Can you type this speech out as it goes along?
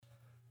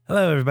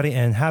Hello, everybody,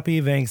 and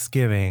happy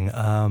Thanksgiving.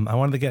 I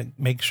wanted to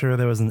make sure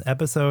there was an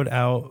episode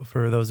out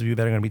for those of you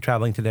that are going to be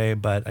traveling today,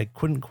 but I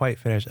couldn't quite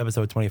finish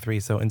episode 23.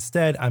 So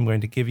instead, I'm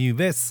going to give you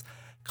this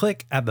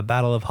click at the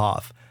Battle of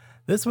Hoth.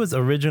 This was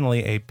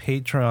originally a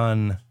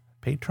patron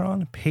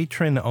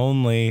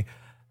only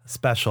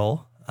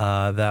special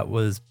that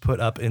was put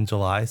up in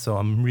July. So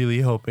I'm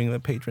really hoping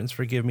that patrons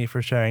forgive me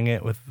for sharing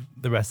it with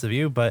the rest of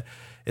you, but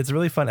it's a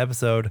really fun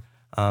episode.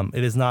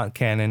 It is not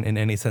canon in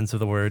any sense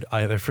of the word,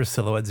 either for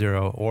Silhouette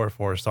Zero or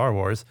for Star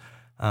Wars.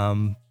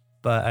 But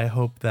I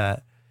hope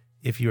that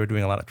if you are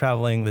doing a lot of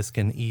traveling, this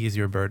can ease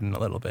your burden a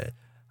little bit.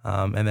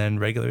 And then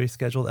regularly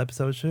scheduled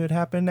episodes should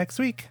happen next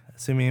week,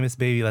 assuming Miss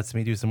Baby lets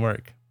me do some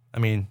work. I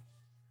mean,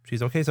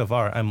 she's okay so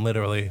far. I'm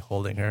literally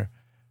holding her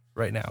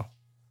right now.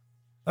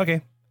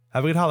 Okay.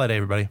 Have a good holiday,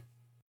 everybody.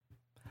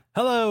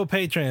 Hello,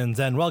 patrons,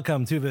 and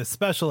welcome to this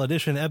special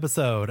edition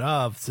episode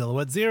of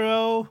Silhouette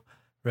Zero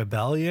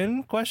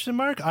Rebellion ?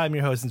 I'm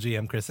your host and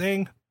GM, Chris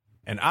Ng.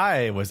 And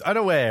I was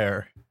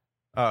unaware.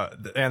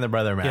 And the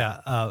brother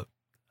Matt. Yeah,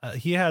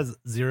 he has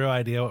zero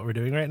idea what we're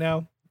doing right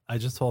now. I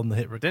just told him to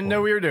hit record. Didn't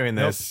know we were doing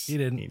this. Nope,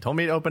 he didn't. He told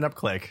me to open up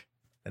Click,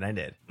 and I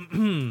did.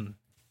 In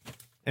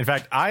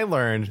fact, I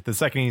learned the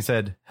second he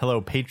said,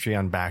 hello,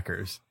 Patreon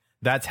backers.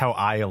 That's how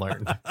I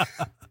learned.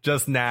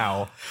 Just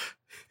now.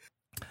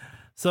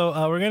 So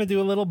we're going to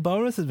do a little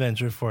bonus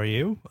adventure for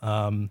you.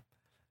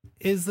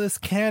 Is this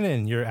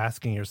canon, you're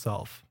asking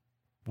yourself?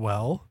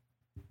 Well,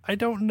 I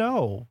don't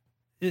know.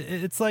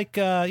 It's like,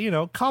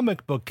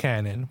 comic book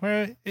canon,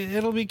 where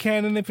it'll be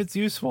canon if it's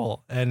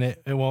useful, and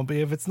it won't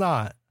be if it's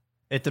not.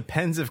 It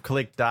depends if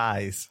Click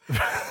dies.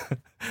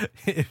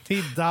 If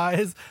he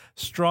dies,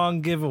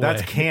 strong giveaway.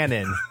 That's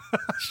canon.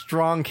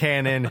 Strong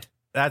canon.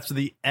 That's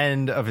the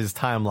end of his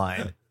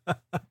timeline.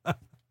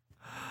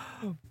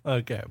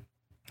 Okay,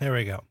 here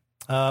we go.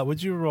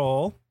 Would you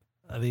roll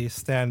the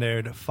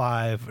standard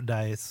 5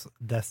 dice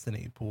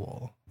destiny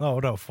pool? Oh,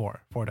 no,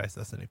 4 dice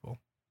destiny pool.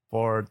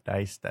 4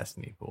 dice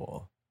destiny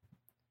pool.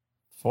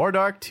 4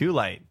 dark, 2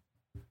 light.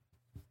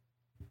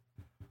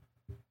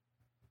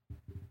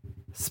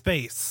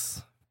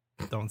 Space.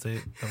 Don't say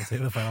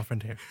the final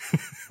frontier.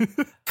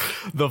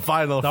 The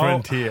final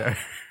frontier.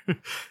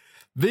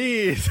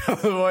 These are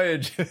the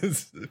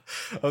voyages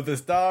of the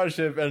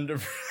Starship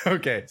and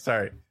okay,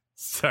 sorry.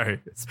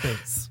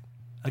 Space.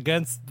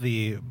 Against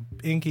the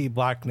inky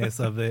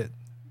blackness of it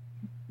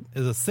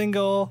is a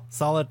single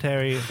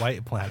solitary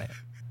white planet.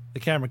 The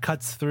camera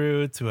cuts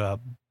through to a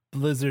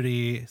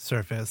blizzardy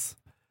surface.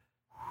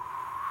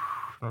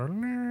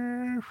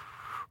 A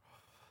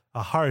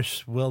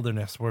harsh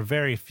wilderness where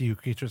very few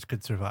creatures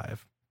could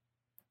survive.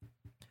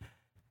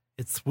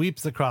 It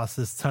sweeps across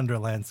this tundra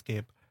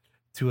landscape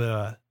to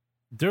a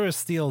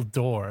Durasteel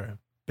door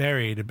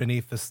buried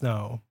beneath the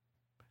snow.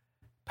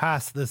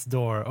 Past this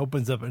door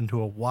opens up into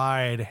a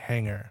wide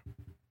hangar.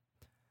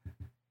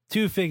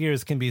 2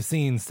 figures can be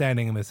seen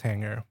standing in this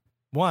hangar.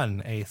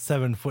 One, a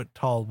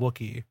 7-foot-tall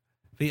Wookiee.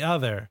 The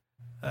other,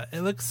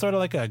 it looks sort of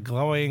like a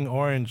glowing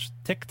orange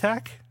Tic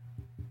Tac.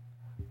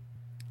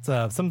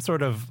 It's some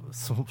sort of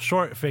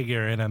short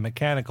figure in a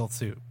mechanical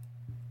suit.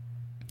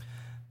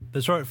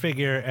 The short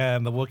figure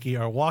and the Wookiee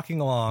are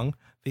walking along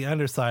the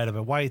underside of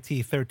a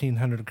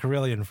YT-1300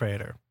 Corellian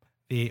freighter.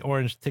 The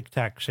orange Tic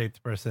Tac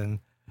shaped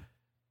person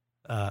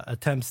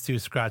attempts to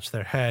scratch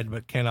their head,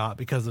 but cannot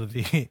because of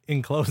the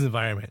enclosed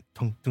environment.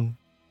 Tung, tung.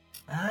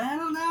 I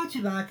don't know,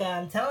 Chewbacca.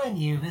 I'm telling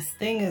you, this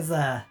thing is,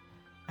 I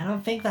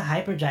don't think the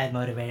hyperdrive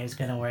motivator is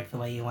going to work the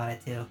way you want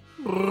it to.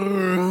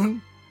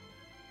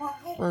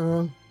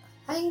 Well,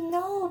 I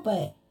know,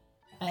 but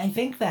I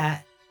think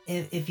that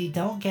if you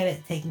don't get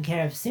it taken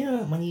care of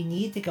soon, when you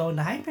need to go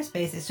into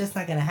hyperspace, it's just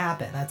not going to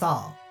happen. That's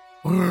all.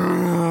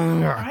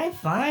 Alright,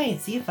 fine.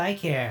 See if I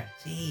care.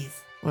 Jeez.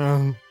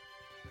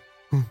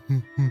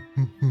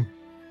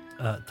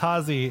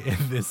 Tazi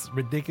in this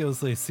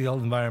ridiculously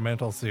sealed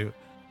environmental suit.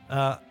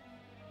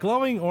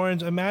 Glowing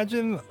orange,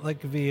 imagine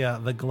like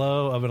the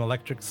glow of an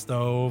electric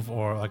stove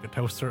or like a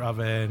toaster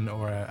oven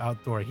or an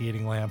outdoor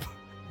heating lamp.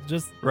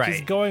 Just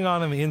going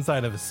on in the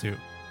inside of the suit.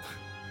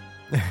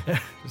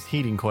 Just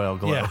heating coil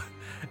glow. Yeah.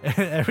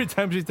 And every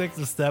time she takes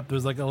a step,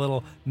 there's like a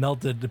little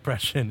melted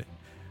depression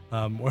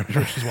where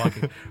she's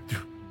walking.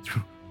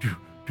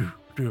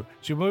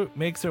 She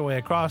makes her way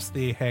across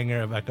the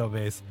hangar of Echo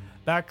Base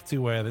back to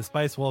where the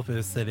Spice Wolf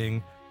is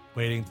sitting,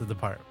 waiting to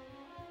depart.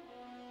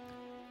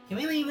 Can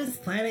we leave this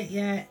planet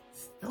yet?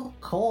 It's still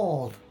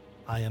cold.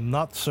 I am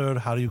not sure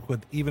how you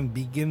could even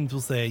begin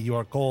to say you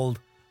are cold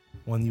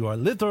when you are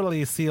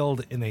literally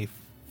sealed in a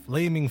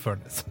flaming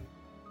furnace.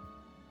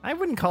 I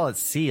wouldn't call it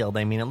sealed.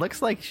 I mean, it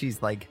looks like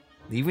she's like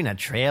leaving a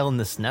trail in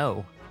the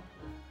snow.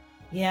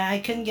 Yeah, I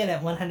couldn't get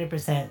a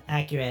 100%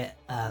 accurate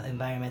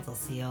environmental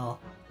seal.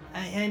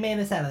 I made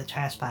this out of the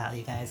trash pile,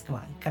 you guys. Come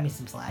on, cut me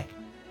some slack.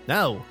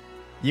 No.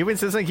 You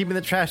insist on keeping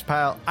the trash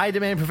pile. I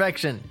demand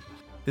perfection.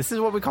 This is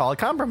what we call a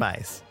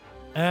compromise.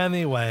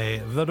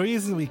 Anyway, the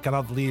reason we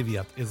cannot leave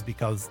yet is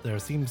because there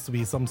seems to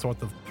be some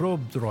sort of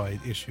probe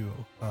droid issue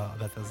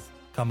that has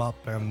come up,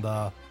 and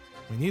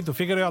We need to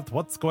figure out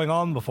what's going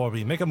on before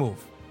we make a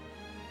move.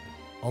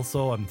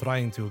 Also, I'm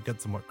trying to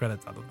get some more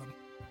credits out of them.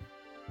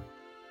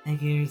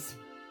 Figures.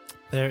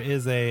 There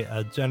is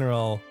a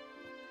general.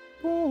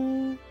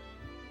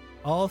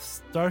 All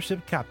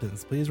starship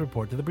captains, please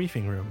report to the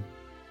briefing room.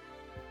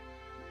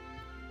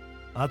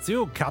 That's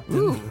you, Captain.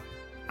 Ooh,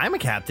 I'm a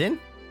captain.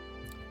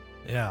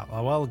 Yeah,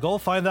 well, go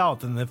find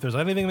out, and if there's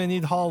anything they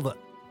need hauled,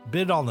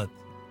 bid on it.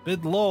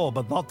 Bid low,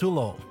 but not too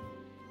low.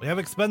 We have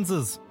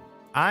expenses.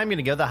 I'm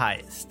gonna go the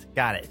highest.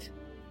 Got it.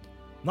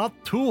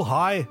 Not too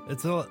high.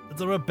 It's a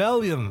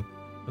rebellion.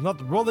 We're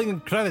not rolling in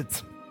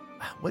credits.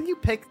 Will you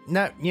pick?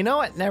 No, you know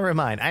what? Never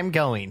mind. I'm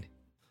going.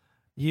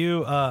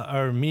 You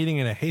are meeting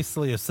in a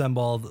hastily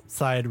assembled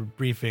side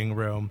briefing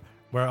room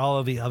where all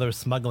of the other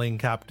smuggling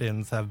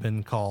captains have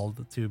been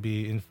called to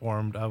be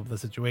informed of the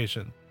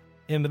situation.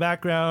 In the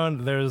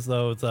background, there's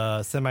those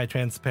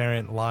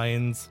semi-transparent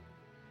lines.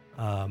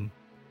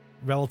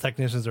 Rebel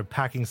technicians are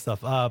packing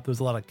stuff up. There's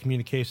a lot of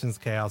communications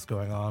chaos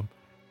going on.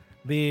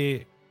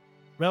 The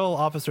rebel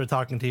officer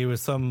talking to you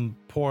is some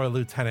poor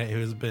lieutenant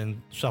who's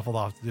been shuffled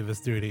off to do this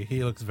duty.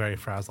 He looks very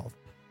frazzled.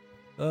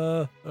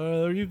 Are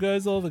you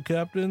guys all the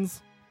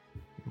captains?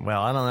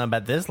 Well, I don't know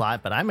about this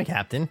lot, but I'm a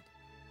captain.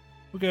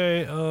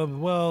 Okay,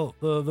 well,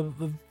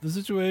 the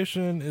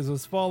situation is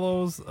as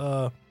follows.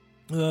 The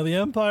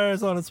Empire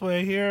is on its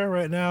way here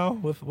right now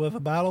with a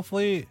battle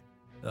fleet.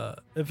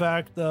 In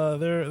fact,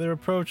 they're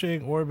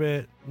approaching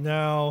orbit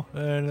now,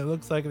 and it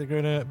looks like they're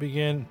gonna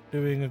begin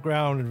doing a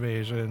ground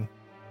invasion.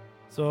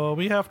 So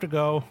we have to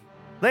go.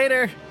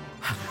 Later.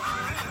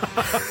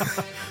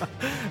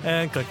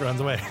 And Click runs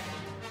away.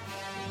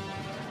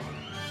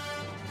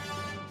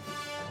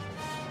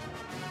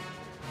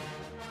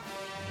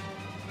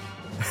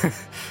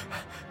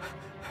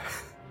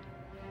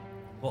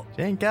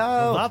 Jenko.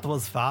 Well, that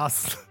was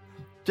fast.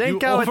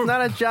 Jenko, it's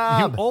not a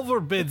job. You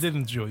overbid,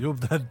 didn't you? You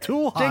did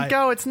too high.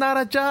 Jenko, it's not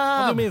a What do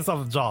job. you mean it's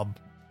not a job?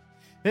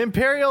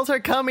 Imperials are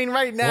coming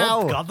right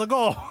now. Well, gotta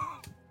go.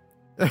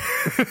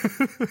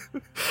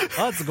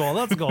 Let's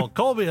go.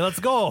 Kobe, let's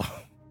go.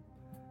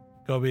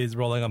 Kobe's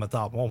rolling on the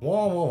top. All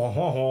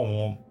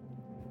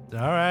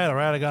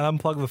right. I gotta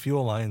unplug the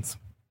fuel lines.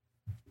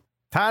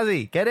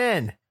 Tazi, get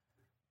in.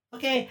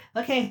 Okay.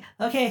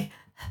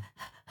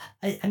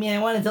 I mean, I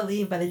wanted to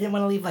leave, but I didn't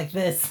want to leave like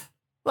this.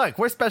 Look,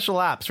 we're special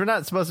ops. We're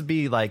not supposed to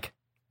be like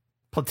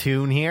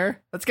platoon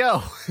here. Let's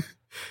go.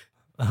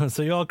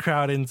 So you all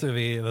crowd into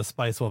the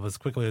Spice Wolf as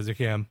quickly as you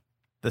can.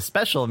 The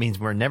special means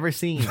we're never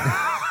seen.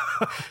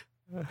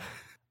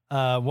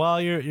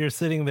 While you're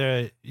sitting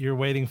there, you're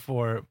waiting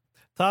for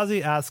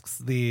Tazi asks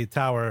the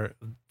tower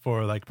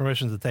for like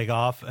permission to take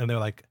off, and they're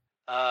like,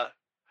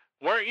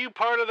 weren't you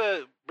part of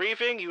the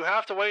briefing? You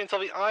have to wait until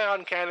the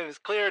ion cannon is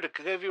clear to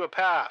give you a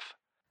path.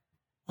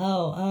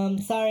 Oh,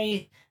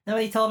 sorry.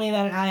 Nobody told me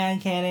about an ion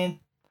cannon.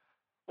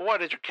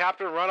 What, did your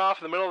captain run off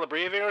in the middle of the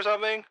briefing or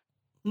something?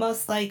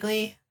 Most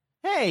likely.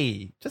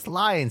 Hey, just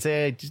lie and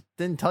say I just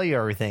didn't tell you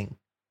everything.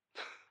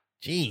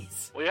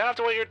 Jeez. Well, you have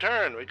to wait your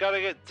turn. We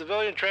gotta get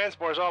civilian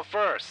transports off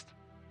first.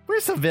 We're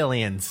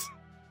civilians.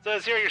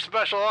 Says here you're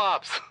special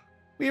ops.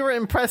 We were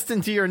impressed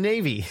into your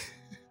navy.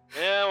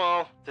 Yeah,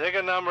 well, take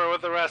a number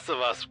with the rest of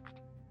us.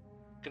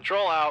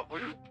 Control out.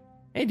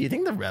 Hey, do you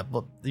think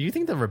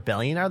the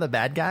rebellion are the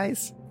bad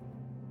guys?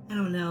 I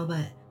don't know,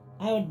 but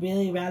I would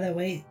really rather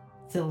wait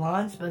to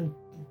launch, but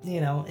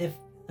until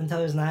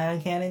there's an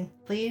ion cannon.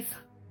 Please.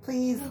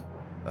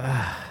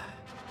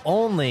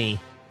 Only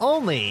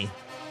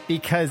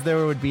because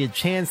there would be a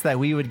chance that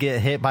we would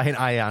get hit by an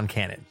ion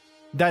cannon.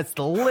 That's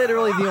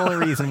literally the only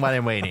reason why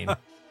I'm waiting.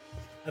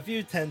 A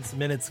few tense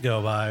minutes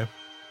go by.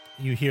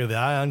 You hear the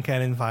ion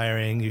cannon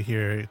firing. You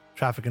hear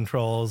traffic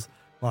controls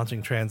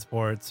launching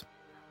transports.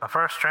 The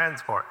first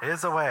transport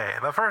is away.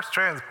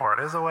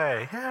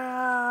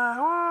 Yeah,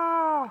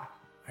 woo!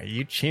 Are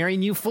you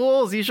cheering, you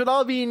fools? You should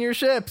all be in your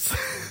ships.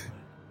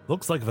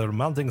 Looks like they're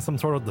mounting some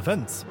sort of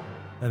defense.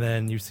 And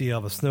then you see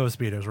all the snow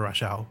speeders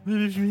rush out.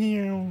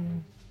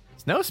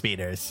 Snow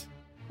speeders?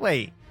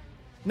 Wait,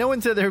 no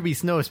one said there would be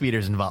snow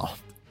speeders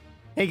involved.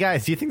 Hey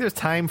guys, do you think there's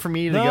time for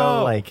me to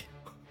go like...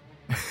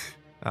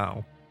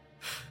 Oh.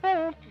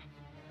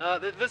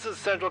 This is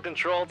central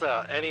control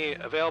to any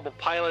available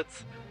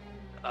pilots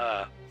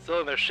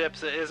still in their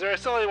ships. Is there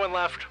still anyone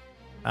left?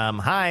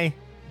 Hi.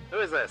 Who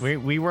is this?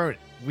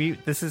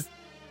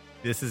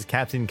 This is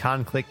Captain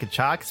Conclick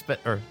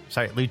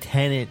Kachak,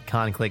 Lieutenant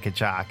Conclick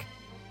Kachak,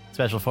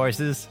 Special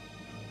Forces.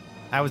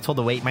 I was told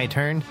to wait my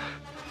turn.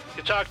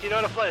 Kachak, do you know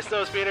how to fly a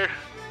snow speeder?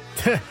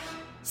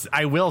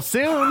 I will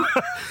soon.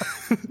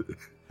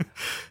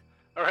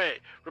 All right,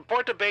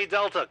 report to Bay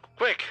Delta,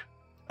 quick.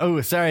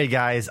 Oh, sorry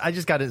guys. I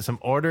just got some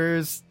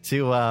orders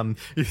to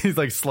he's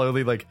like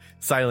slowly like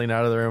sidling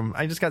out of the room.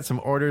 I just got some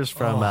orders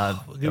from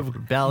the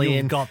rebellion.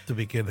 You've got to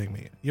be kidding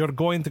me. You're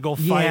going to go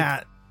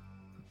fight.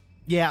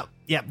 Yeah.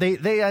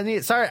 They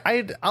need. Sorry,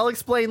 I'll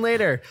explain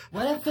later.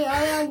 What if the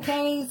ion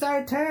cannon's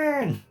our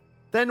turn?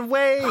 Then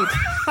wait.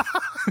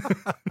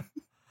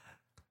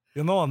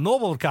 A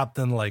noble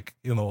captain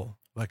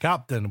the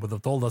captain would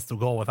have told us to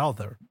go without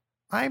her.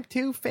 I'm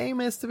too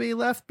famous to be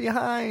left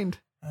behind.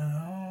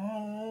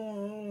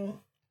 Oh.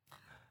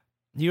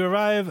 You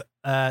arrive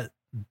at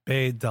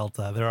Bay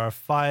Delta. There are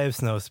 5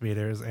 snow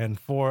speeders and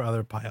 4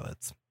 other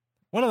pilots.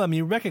 One of them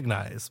you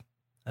recognize,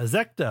 a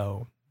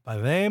Zekto by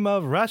the name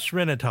of Rush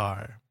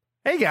Rinitar.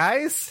 Hey,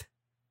 guys.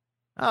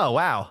 Oh,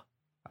 wow.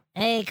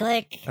 Hey,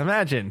 Click.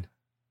 Imagine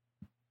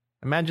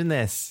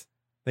this.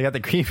 They got the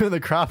cream of the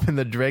crop and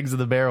the dregs of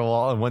the barrel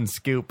all in one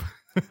scoop.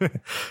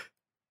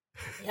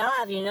 I'll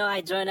have you know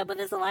I joined up with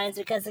this alliance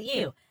because of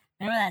you.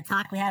 Remember that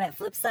talk we had at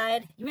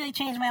Flipside? You really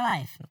changed my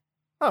life.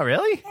 Oh,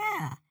 really?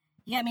 Yeah.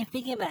 You got me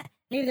thinking about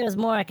maybe there was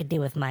more I could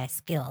do with my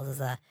skills as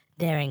a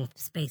daring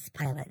space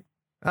pilot.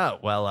 Oh,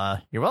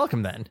 well, you're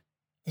welcome then.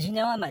 Did you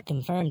know I'm a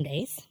confirmed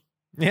ace?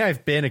 Yeah,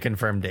 I've been a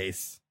confirmed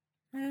ace.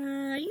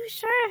 Are you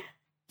sure?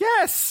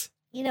 Yes.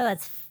 You know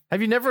that's...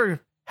 Have you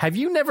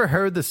never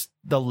heard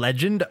the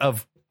legend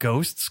of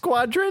Ghost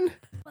Squadron?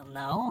 Well,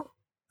 no.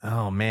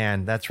 Oh,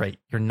 man, that's right.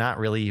 You're not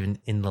really even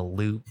in the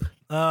loop.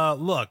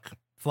 Look,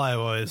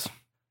 Flyboys,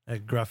 a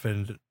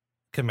gruffined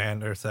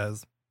commander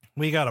says,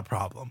 we got a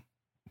problem.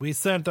 We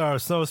sent our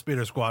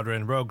Snowspeeder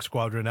Squadron, Rogue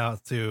Squadron,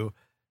 out to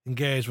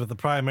engage with the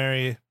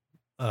primary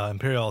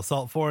Imperial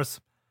Assault Force,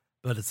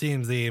 but it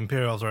seems the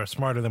Imperials are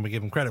smarter than we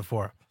give them credit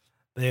for.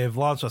 They've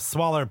launched a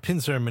smaller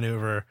pincer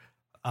maneuver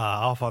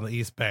off on the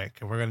East Bank,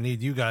 and we're going to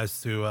need you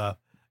guys to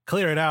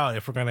clear it out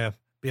if we're going to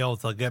be able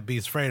to get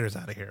these freighters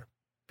out of here.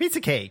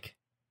 Pizza cake.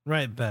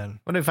 Right, Ben.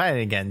 What are we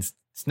fighting against?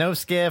 Snow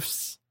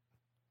skiffs?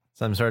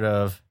 Some sort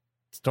of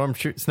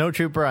snow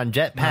trooper on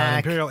jetpack?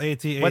 Imperial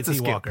What's a AT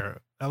skip?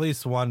 Walker. At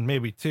least 1,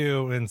 maybe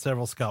 2, and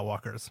several Scout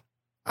Walkers.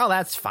 Oh,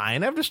 that's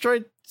fine. I've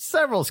destroyed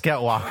several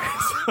scout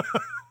walkers.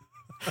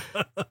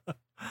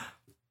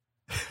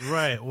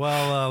 Right.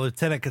 Well,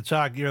 Lieutenant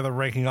Kachak, you're the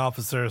ranking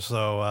officer,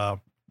 so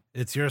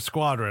it's your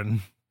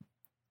squadron.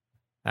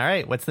 All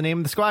right. What's the name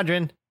of the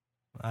squadron?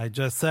 I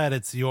just said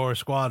it's your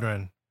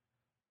squadron.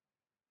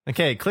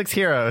 Okay. Clicks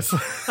Heroes.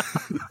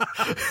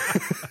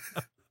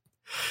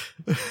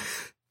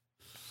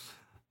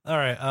 All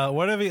right.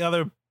 What are the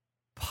other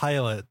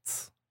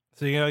pilots?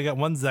 So you got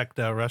 1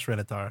 Zekta, Rush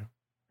Rinitar.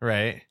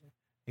 Right.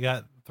 You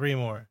got 3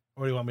 more.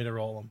 Or do you want me to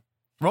roll them?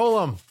 Roll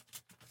them.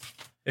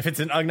 If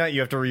it's an Ugnaught, you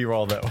have to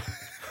re-roll, though.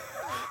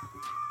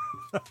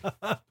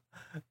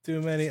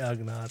 Too many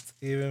Ugnaughts,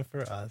 even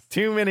for us.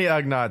 Too many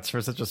Ugnaughts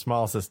for such a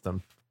small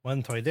system.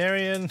 1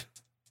 Toydarian.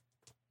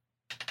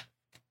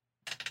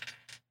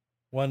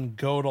 1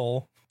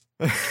 Godel.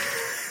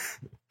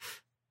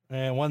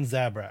 And 1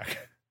 Zabrak.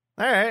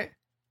 All right.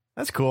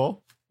 That's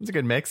cool. It's a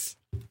good mix.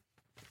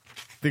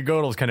 The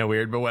Godel's kind of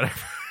weird, but whatever.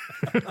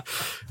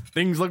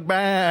 Things look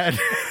bad.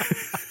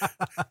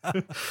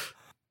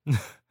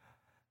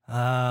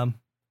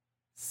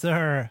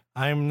 Sir,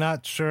 I'm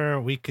not sure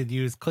we could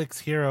use Clicks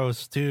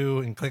Heroes 2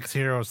 and Clicks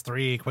Heroes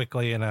 3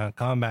 quickly in a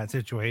combat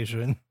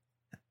situation.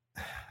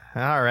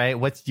 All right.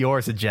 What's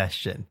your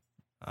suggestion?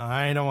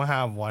 I don't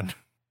have one.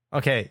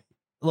 Okay.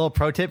 A little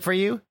pro tip for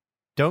you.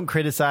 Don't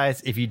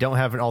criticize if you don't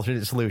have an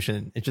alternate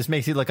solution. It just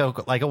makes you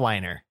look like a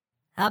whiner.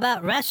 How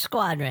about Rush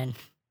Squadron?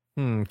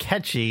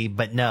 Catchy,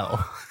 but no.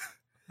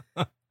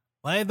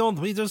 Why don't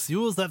we just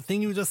use that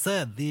thing you just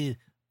said, the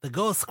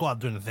Ghost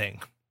Squadron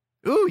thing?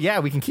 Ooh, yeah,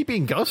 we can keep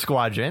being Ghost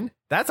Squadron.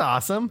 That's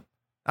awesome.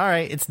 All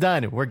right, it's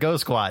done. We're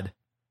Ghost Squad.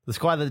 The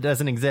squad that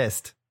doesn't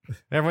exist.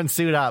 Everyone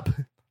suit up.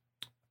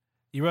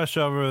 You rush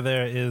over,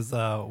 there is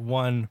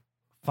 1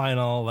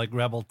 final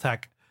rebel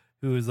tech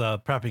who's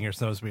prepping your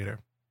snowspeeder.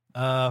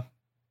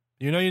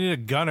 You need a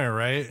gunner,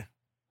 right?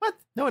 What?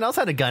 No one else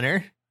had a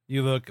gunner.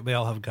 You look, they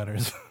all have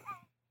gunners.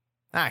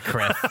 Ah,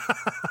 crap.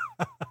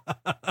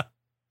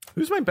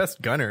 Who's my best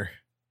gunner?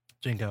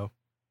 Jinko.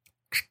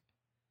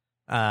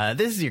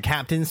 This is your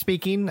captain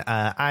speaking.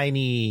 I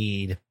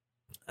need,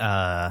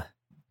 what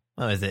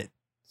is it?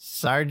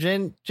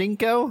 Sergeant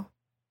Jinko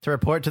to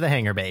report to the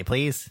hangar bay,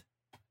 please.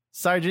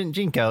 Sergeant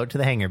Jinko to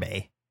the hangar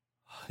bay.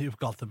 You've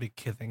got to be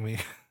kidding me.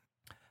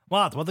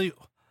 What are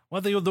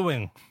you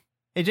doing?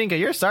 Hey, Jinko,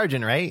 you're a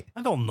sergeant, right?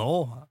 I don't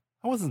know.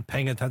 I wasn't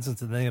paying attention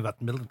to any of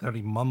that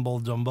military mumbo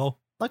jumbo.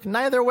 Look,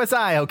 neither was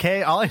I,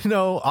 okay? All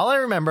I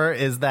remember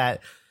is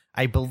that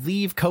I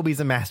believe Kobe's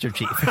a Master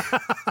Chief.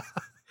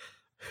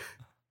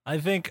 I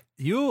think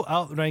you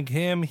outrank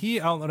him. He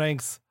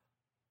outranks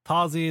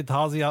Tazi.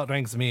 Tazi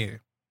outranks me.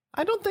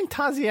 I don't think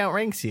Tazi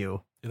outranks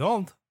you. You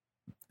don't?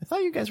 I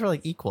thought you guys were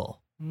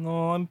equal.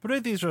 No, I'm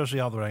pretty sure she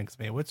outranks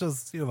me, which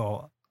is,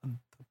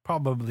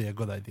 probably a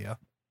good idea.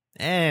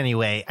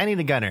 Anyway, I need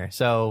a gunner,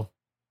 so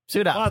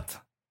suit up. What?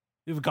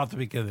 You've got to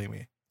be kidding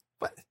me.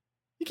 What?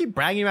 You keep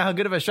bragging about how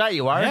good of a shot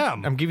you are. I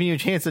am. I'm giving you a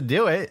chance to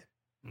do it.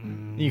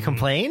 You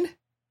complain?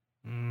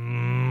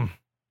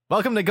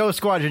 Welcome to Ghost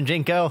Squadron,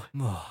 Jinko.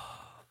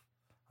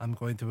 I'm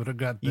going to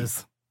regret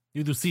this.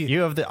 You do see.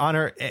 You have the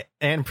honor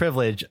and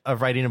privilege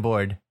of riding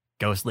aboard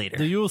Ghost Leader.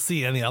 Do you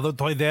see any other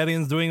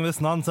Toydarians doing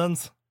this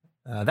nonsense?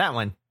 That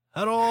one.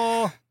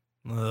 Hello?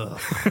 Ugh.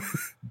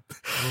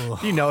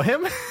 You know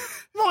him?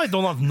 No, I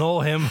do not know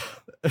him.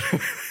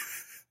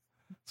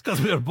 It's because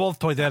we are both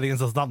Toydarians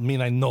does not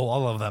mean I know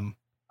all of them.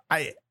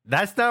 I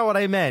That's not what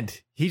I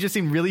meant. He just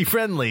seemed really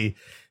friendly.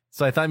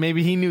 So I thought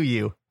maybe he knew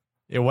you.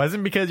 It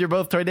wasn't because you're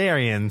both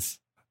Toydarians.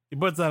 He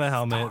puts on a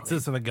helmet,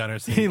 sits in the gunner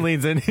seat. He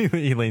leans in.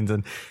 He leans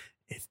in.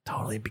 It's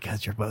totally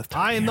because you're both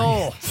I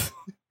Toydarians.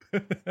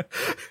 know.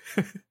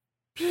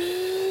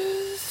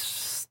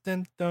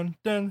 Dun, dun,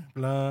 dun,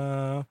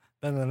 blah,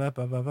 ba, da, da,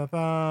 ba, ba, ba,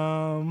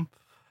 bum.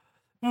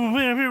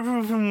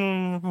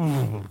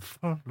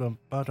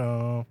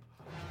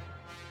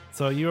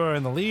 So you are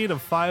in the lead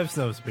of 5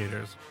 snow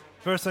speeders.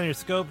 First on your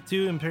scope,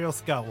 2 Imperial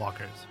Scout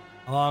Walkers,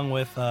 along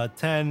with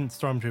 10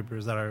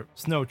 Stormtroopers that are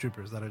snow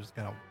troopers that are just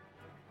kind of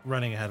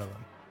running ahead of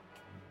them.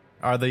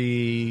 Are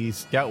the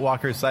Scout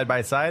Walkers side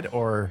by side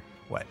or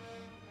what?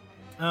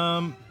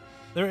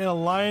 They're in a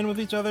line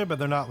with each other, but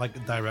they're not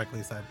like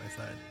directly side by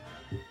side.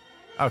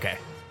 Okay,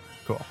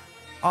 cool.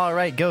 All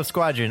right, Ghost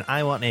Squadron,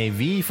 I want a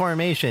V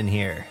formation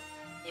here.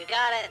 You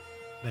got it.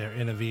 They're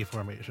in a V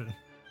formation.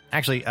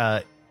 Actually,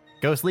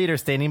 Ghost Leader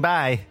standing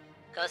by.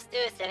 Ghost 2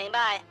 standing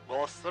by.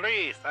 Ghost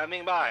 3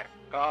 standing by.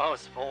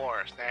 Ghost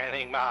 4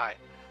 standing by.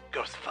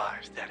 Ghost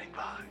 5 standing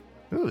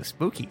by. Ooh,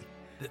 spooky.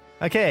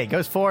 Okay,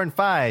 Ghost 4 and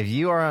 5,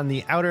 you are on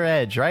the outer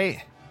edge,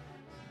 right?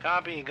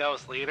 Copy,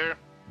 Ghost Leader.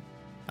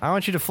 I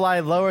want you to fly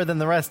lower than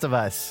the rest of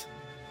us.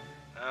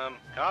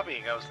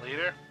 Copy, Ghost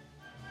Leader.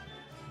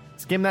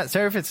 Skim that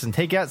surface and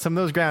take out some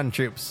of those ground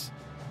troops.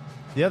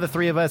 The other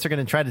 3 of us are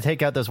going to try to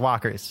take out those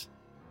walkers.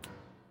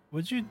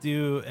 Would you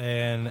do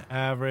an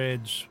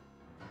average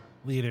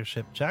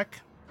leadership check?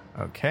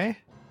 Okay,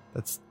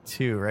 that's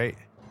 2, right?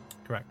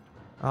 Correct.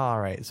 All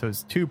right, so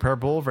it's 2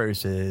 purple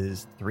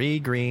versus 3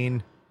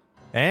 green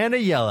and a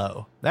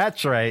yellow.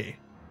 That's right.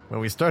 When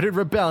we started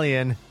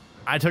Rebellion,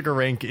 I took a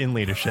rank in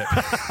leadership.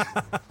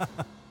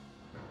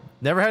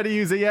 Never had to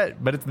use it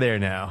yet, but it's there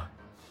now.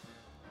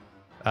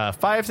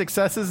 5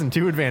 successes and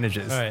 2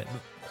 advantages. All right.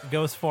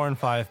 Ghost 4 and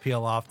 5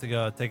 peel off to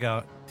go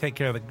take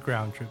care of the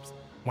ground troops.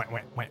 Went.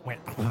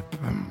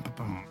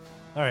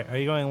 All right. Are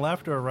you going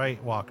left or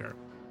right, Walker?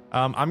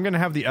 I'm going to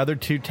have the other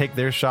 2 take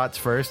their shots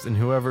first, and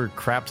whoever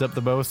craps up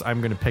the most, I'm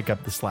going to pick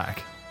up the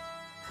slack.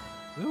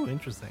 Ooh,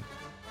 interesting.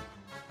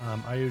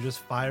 Are you just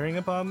firing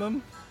upon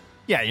them?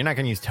 Yeah, you're not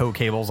going to use tow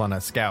cables on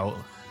a scout.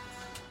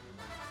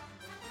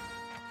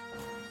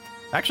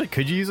 Actually,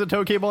 could you use a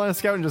tow cable on a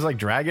scout and just like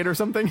drag it or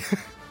something?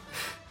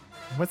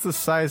 What's the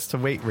size to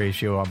weight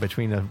ratio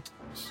between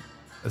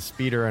a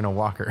speeder and a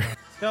walker?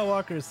 Scout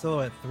Walker is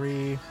silhouette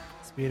 3,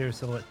 speeder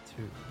silhouette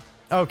 2.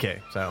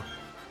 Okay, so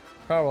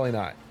probably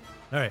not.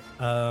 All right.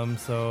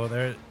 So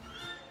there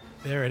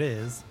it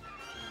is.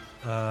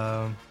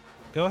 Go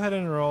ahead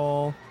and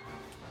roll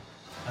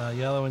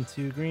yellow and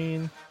 2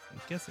 green.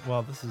 I guess.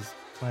 Well, this is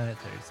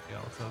planetary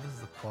scale, so this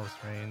is a close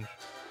range.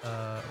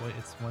 Wait,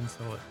 it's 1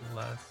 silhouette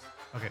less.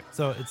 Okay,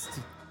 so it's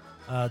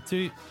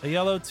a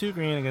yellow, 2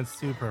 green against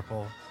 2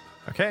 purple.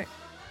 Okay,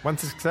 1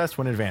 success,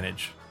 1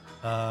 advantage.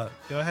 Go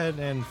ahead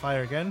and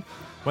fire again.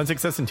 1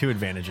 success and 2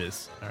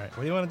 advantages. All right.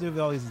 What do you want to do with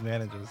all these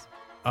advantages?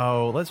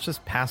 Oh, let's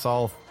just pass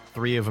all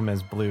 3 of them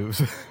as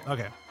blues.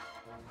 Okay.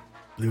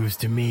 Blues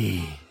to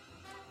me.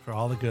 For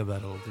all the good that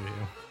it'll do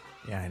you.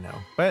 Yeah, I know.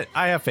 But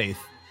I have faith.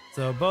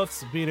 So both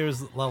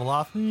speeders level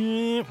off.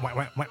 Boom,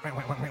 boom,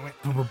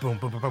 boom, boom, boom,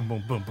 boom,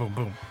 boom, boom, boom,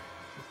 boom.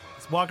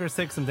 These walkers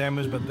take some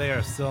damage, but they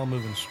are still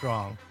moving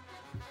strong.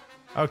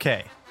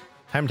 Okay.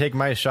 Time to take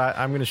my shot.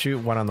 I'm going to shoot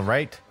 1 on the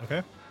right.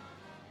 Okay.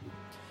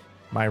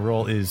 My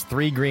roll is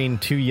 3 green,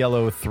 2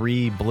 yellow,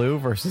 3 blue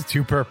versus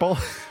 2 purple.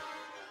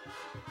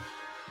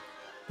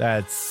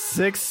 That's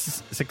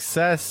 6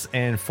 success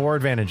and 4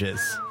 advantages.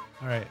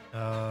 All right.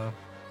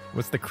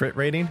 What's the crit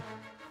rating?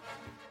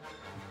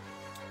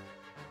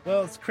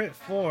 Well, it's crit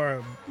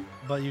 4,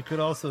 but you could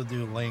also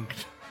do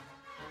linked.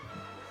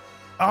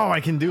 Oh,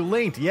 I can do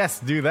linked. Yes,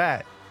 do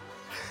that.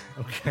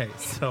 Okay,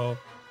 so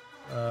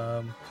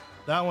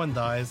that one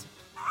dies.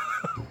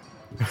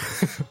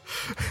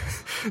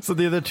 So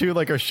the other 2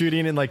 like are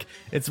shooting and like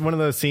it's one of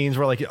those scenes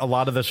where like a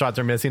lot of the shots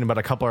are missing, but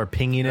a couple are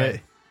pinging Right.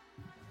 it.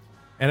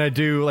 And I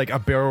do like a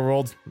barrel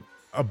roll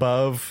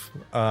above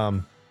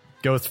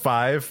Ghost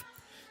 5,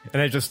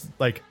 and I just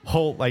like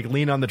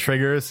lean on the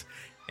triggers,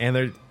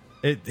 and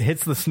it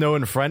hits the snow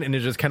in front, and it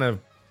just kind of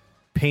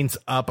paints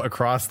up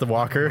across the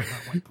walker.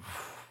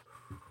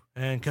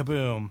 And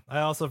kaboom.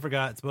 I also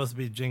forgot it's supposed to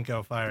be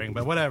Jinko firing,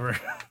 but whatever.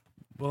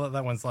 We'll let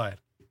that one slide.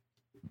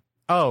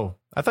 Oh,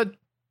 I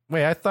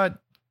thought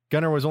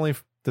Gunner was only.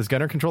 Does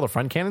Gunner control the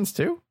front cannons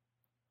too?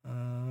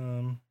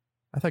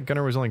 I thought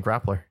Gunner was only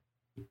grappler.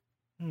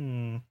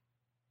 I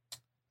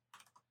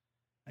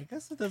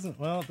guess it doesn't.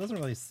 Well, it doesn't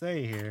really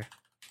say here.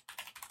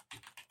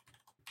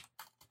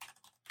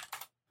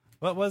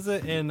 What was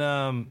it in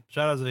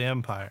Shadows of the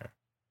Empire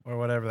or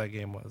whatever that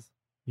game was?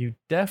 You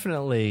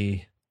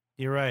definitely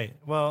You're right.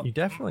 Well,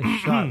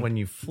 shot when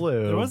you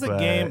flew. there was a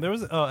game.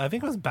 I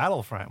think it was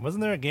Battlefront.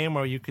 Wasn't there a game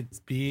where you could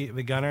be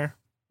the gunner,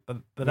 but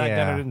that Yeah.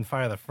 gunner didn't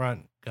fire the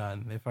front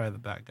gun; they fired the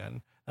back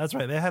gun. That's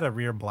right. They had a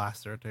rear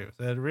blaster too.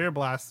 So they had a rear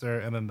blaster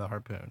and then the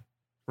harpoon.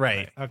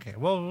 right. Okay.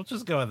 Well, we'll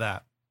just go with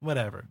that.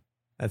 Whatever.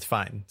 That's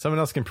fine. Someone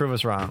else can prove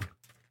us wrong.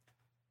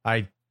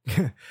 I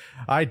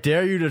I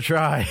dare you to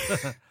try.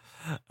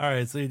 All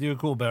right, so you do a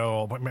cool barrel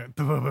roll. Boom,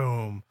 boom,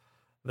 boom.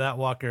 That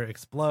walker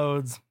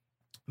explodes.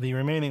 The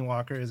remaining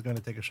walker is going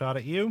to take a shot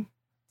at you.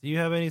 Do you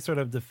have any sort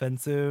of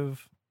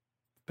defensive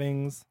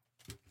things?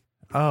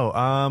 Oh,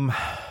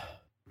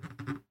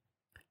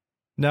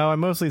 no, I'm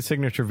mostly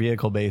signature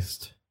vehicle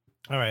based.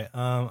 All right,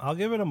 I'll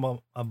give it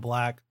a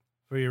black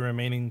for your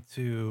remaining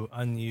 2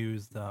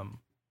 unused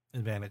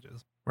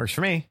advantages. Works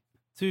for me.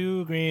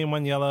 2 green,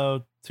 1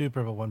 yellow, 2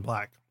 purple, 1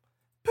 black.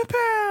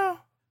 Pow-pow!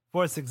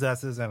 4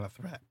 successes and a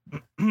threat.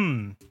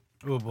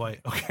 Oh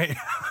boy. Okay.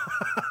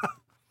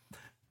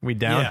 We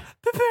down?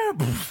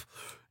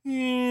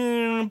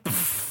 Yeah.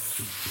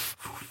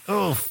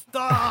 Oh,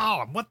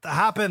 what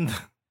happened?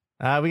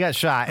 We got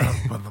shot.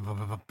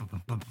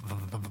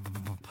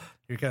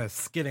 You're kind of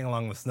skidding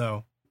along the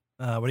snow.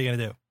 What are you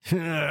gonna do?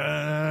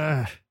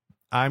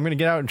 I'm gonna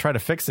get out and try to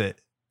fix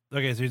it.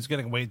 Okay, so you're just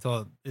gonna wait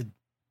till it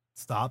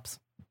stops.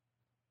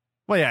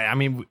 Well, yeah, I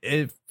mean,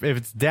 if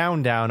it's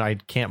down, I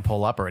can't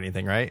pull up or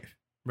anything, right?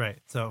 Right.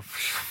 So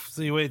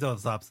you wait till it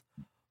stops.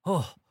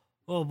 Oh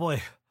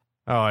boy.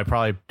 Oh, I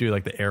probably do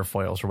like the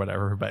airfoils or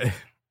whatever, but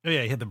Oh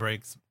yeah, you hit the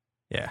brakes.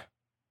 yeah.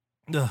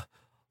 Ugh.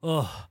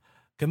 Oh,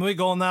 can we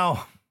go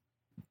now?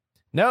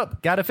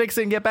 Nope, gotta fix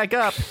it and get back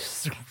up.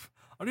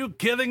 Are you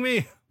kidding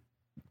me?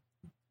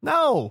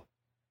 No,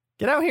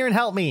 get out here and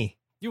help me.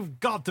 You've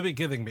got to be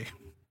kidding me.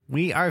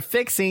 We are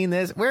fixing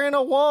this. We're in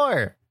a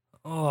war.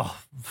 Oh,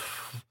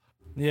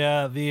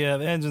 yeah. The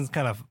engine's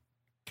kind of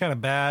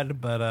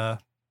bad, but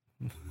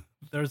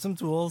there's some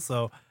tools,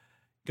 so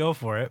go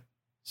for it.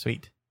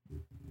 Sweet.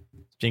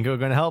 Is Jinko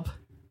going to help?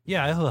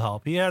 Yeah, he'll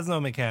help. He has no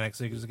mechanics,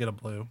 so you can just get a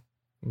blue.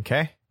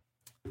 Okay.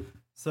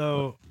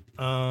 So,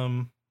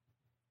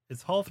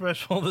 its hull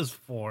threshold is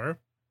 4.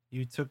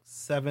 You took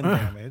 7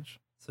 damage,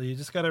 so you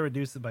just got to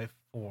reduce it by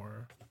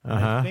 4.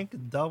 I think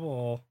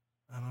double.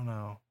 I don't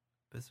know.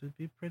 This would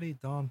be pretty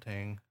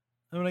daunting.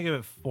 I'm gonna give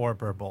it 4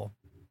 purple.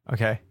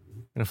 Okay.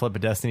 I'm gonna flip a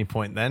destiny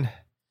point then.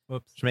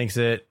 Whoops. Which makes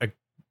it a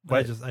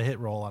what? I hit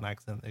roll on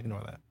accident.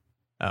 Ignore that.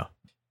 Oh.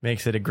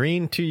 Makes it a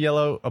green, 2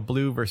 yellow, a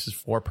blue versus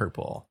 4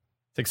 purple.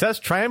 Success,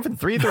 triumph, and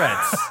 3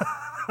 threats.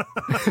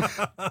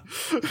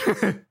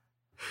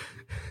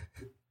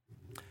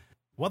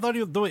 What are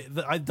you doing?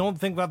 I don't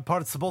think that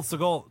part's supposed to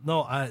go.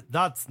 No,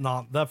 that's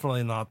not.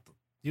 Definitely not.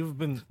 You've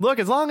been. Look,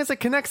 as long as it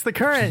connects the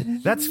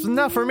current, that's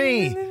enough for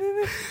me.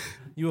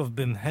 You have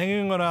been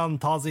hanging around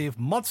Tazi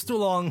much too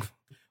long.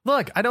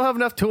 Look, I don't have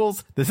enough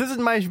tools. This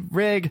isn't my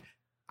rig.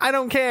 I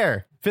don't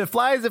care. If it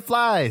flies, it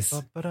flies.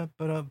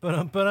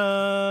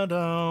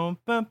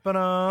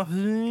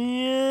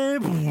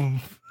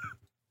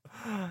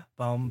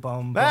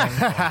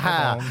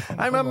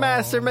 I'm a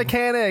master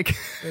mechanic.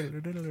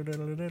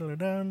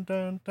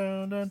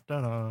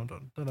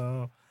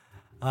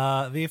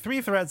 The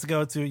 3 threats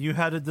go to you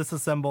had to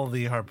disassemble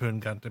the harpoon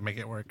gun to make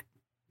it work.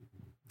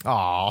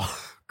 Oh,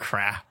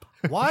 crap.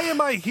 Why am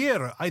I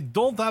here? I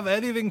don't have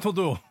anything to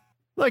do.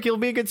 Look, you'll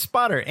be a good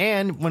spotter.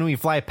 And when we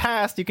fly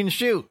past, you can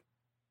shoot.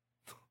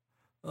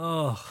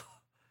 Oh,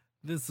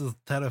 this is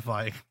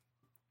terrifying.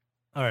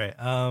 All right.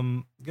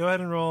 Go ahead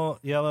and roll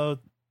yellow,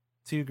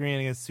 2 green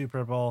against 2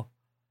 purple.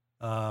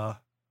 I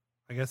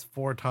guess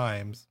 4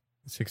 times.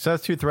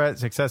 Success, 2 threat,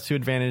 success, 2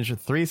 advantage,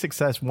 3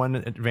 success, 1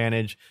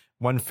 advantage,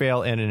 1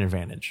 fail, and an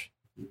advantage.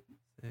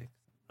 6.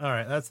 All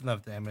right, that's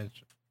enough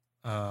damage.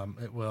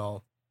 It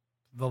will.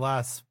 The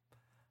last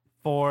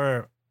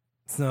 4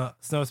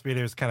 snow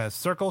speeders kind of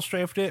circle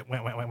strafed it,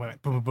 went, boom,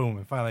 boom, boom,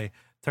 and finally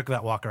took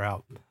that walker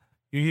out.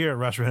 You hear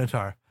Rush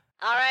Renatar.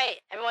 All right,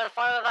 everyone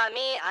form up on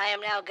me. I am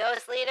now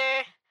Ghost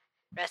Leader.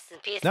 Rest in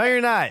peace. No,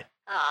 you're not.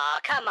 Aw,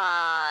 come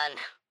on.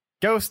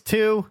 Ghost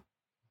 2,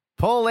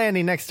 pole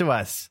landing next to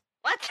us.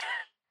 What?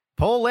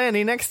 Pole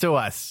landing next to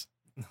us.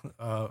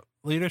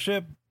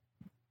 Leadership,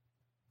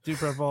 2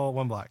 purple,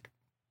 1 black.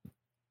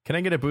 Can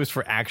I get a boost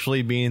for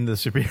actually being the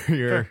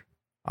superior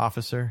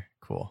officer?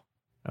 Cool.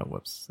 Oh,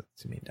 whoops.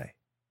 That's too many die.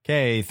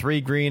 Okay,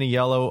 3 green, a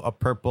yellow, a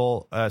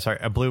purple.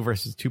 A blue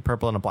versus 2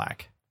 purple and a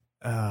black.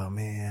 Oh,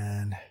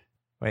 man.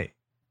 Wait.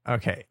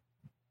 Okay.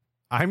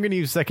 I'm going to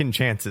use second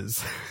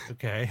chances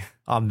Okay.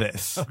 on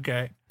this.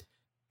 Okay.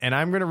 And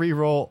I'm going to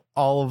re-roll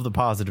all of the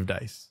positive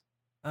dice.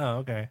 Oh,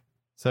 okay.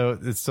 So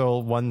it's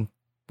still 1.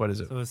 What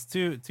is it? So it's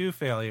two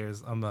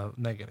failures on the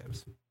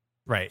negatives.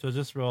 Right. So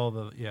just roll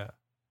the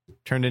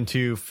Turned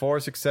into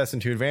 4 success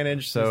and 2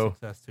 advantage. So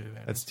success, 2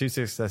 advantage. that's 2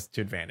 success, 2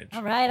 advantage.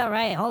 All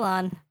right, hold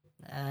on.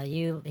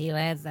 He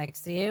lands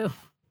next to you.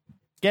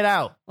 Get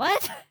out.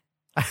 What?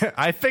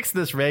 I fixed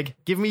this rig.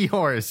 Give me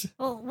yours.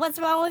 Well, what's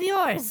wrong with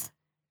yours?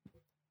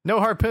 No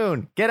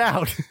harpoon. Get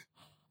out.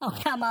 Oh,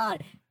 come on.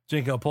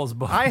 Jinko pulls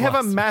both. I have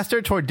a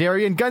master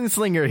Tordarian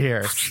gunslinger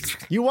here.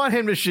 You want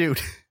him to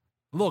shoot?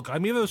 Look,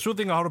 I'm either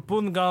shooting a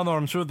harpoon gun or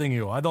I'm shooting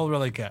you. I don't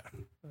really care.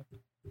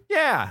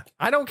 Yeah,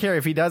 I don't care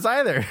if he does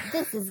either.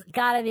 This has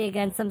got to be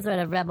against some sort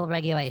of rebel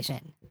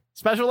regulation.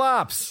 Special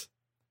ops.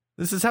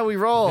 This is how we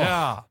roll.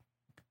 Yeah.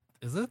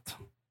 Is it?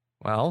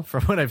 Well,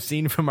 from what I've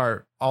seen from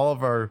all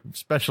of our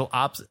special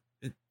ops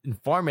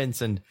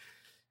informants and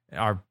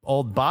our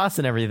old boss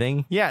and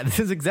everything. Yeah, this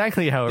is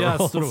exactly how it Yeah,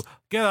 rolls. it's true.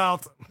 Get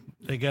out.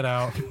 They get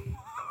out.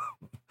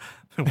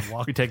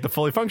 Walk. We take the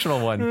fully functional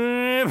one.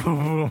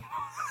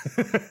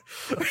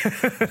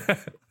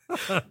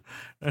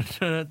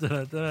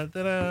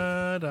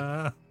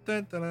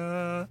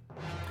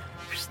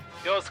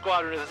 Yo,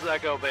 Squadron, this is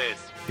Echo Base.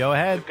 Go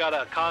ahead. We've got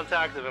a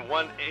contact of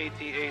one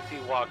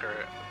AT-AT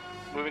walker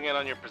moving in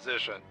on your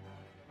position.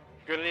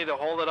 You're gonna need to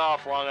hold it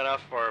off long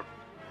enough for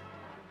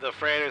the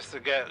freighters to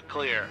get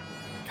clear.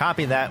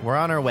 Copy that. We're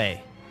on our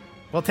way.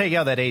 We'll take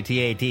out that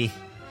AT-AT.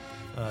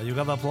 You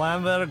got the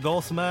plan there,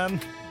 Ghost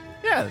Man?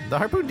 Yeah, the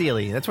harpoon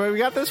dealie. That's where we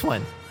got this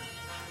one.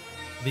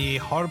 The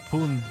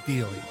harpoon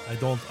dealie. I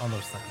don't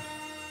understand.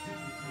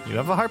 You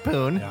have a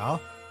harpoon, Yeah?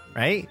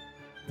 right?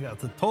 Yeah,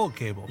 it's a tow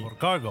cable for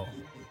cargo.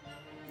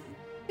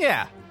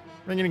 Yeah.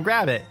 We're going to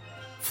grab it.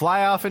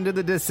 Fly off into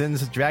the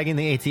distance, dragging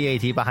the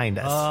AT-AT behind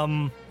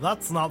us.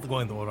 That's not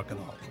going to work at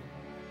all.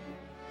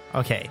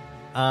 Okay.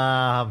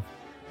 I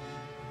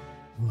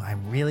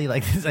really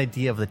like this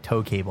idea of the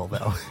tow cable,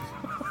 though.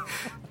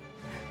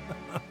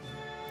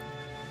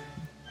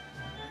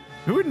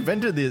 Who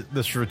invented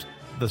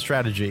the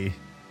strategy?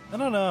 I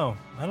don't know.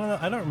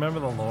 I don't remember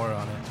the lore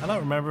on it. I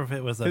don't remember if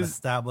it was an 'Cause-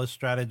 established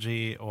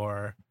strategy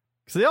or...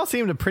 Because they all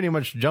seem to pretty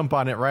much jump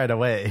on it right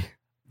away.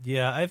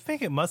 Yeah, I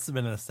think it must have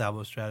been an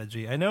established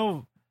strategy. I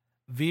know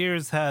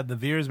Veers had the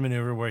Veers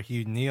maneuver where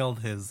he kneeled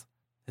his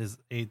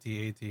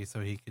AT-AT so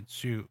he could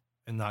shoot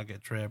and not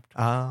get tripped.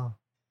 Oh.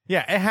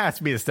 Yeah, it has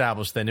to be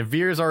established then. If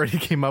Veers already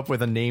came up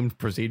with a named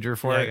procedure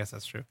for Yeah, it. I guess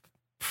that's true.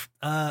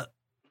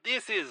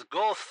 This is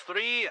Ghost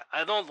 3.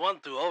 I don't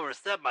want to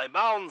overstep my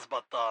bounds,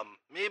 but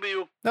maybe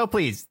you... No,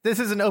 please. This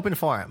is an open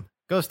forum.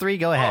 Ghost 3,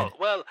 go ahead. Oh,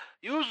 well,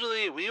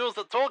 usually we use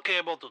the tow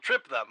cable to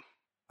trip them.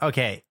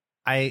 Okay.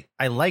 I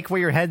like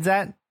where your head's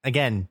at.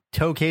 Again,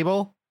 tow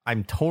cable,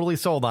 I'm totally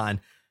sold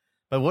on.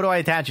 But what do I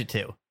attach it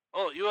to?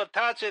 Oh, you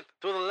attach it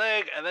to the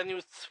leg, and then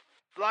you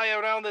fly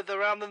around it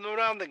around and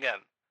around again.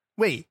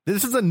 Wait,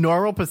 this is a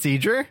normal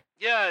procedure?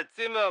 Yeah, it's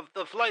in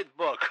the flight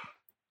book.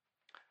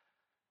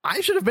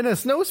 I should have been a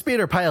snow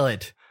speeder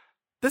pilot.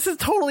 This is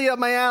totally up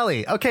my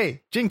alley.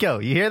 Okay, Jinko,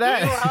 you hear Do you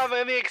that? have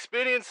any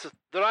experience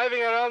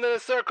driving around in a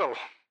circle?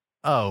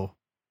 Oh,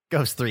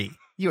 Ghost 3,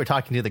 you are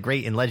talking to the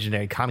great and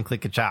legendary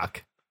Conflict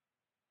Kachak.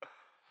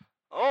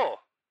 Oh,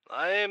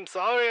 I am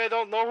sorry I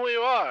don't know who you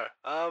are.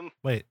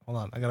 Wait, hold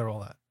on. I gotta roll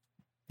that.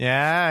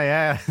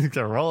 Yeah.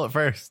 To roll it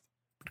first.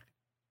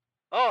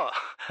 Oh,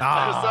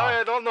 Ah. I'm sorry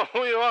I don't know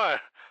who you are.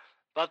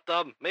 But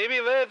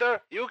maybe later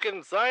you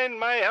can sign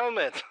my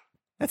helmet.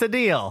 That's a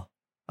deal.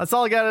 That's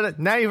all I got.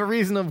 Now you have a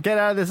reason to get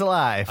out of this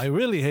alive. I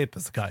really hate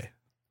this guy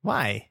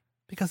Why?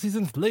 because he's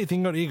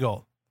inflating your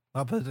ego.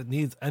 Not that it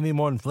needs any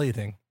more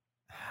inflating.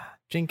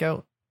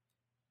 Jinko,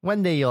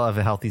 one day you'll have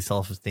a healthy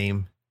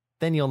self-esteem.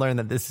 Then you'll learn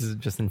that this is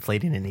just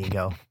inflating an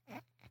ego.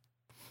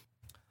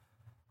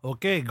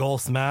 Okay,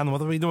 Ghost Man,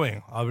 what are we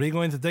doing? Are we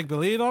going to take the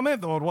lead on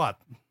it or what?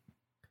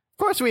 Of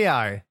course we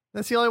are.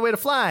 That's the only way to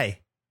fly.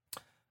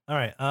 All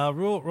right,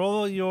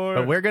 roll your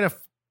But we're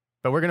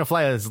gonna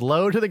fly as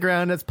low to the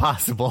ground as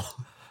possible.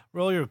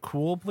 roll your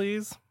cool,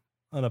 please.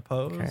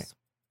 Unopposed. Okay.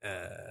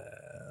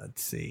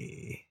 Let's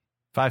see.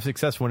 5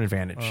 success, 1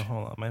 advantage. Oh,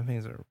 hold on, my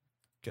things are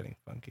getting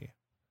funky.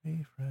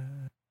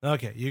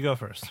 Okay, you go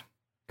first.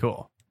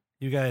 Cool.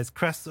 You guys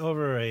crest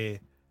over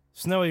a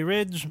snowy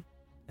ridge,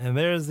 and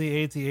there's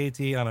the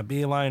AT-AT on a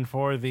beeline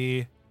for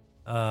the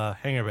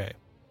hangar bay.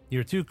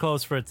 You're too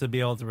close for it to be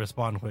able to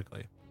respond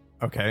quickly.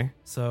 Okay.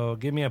 So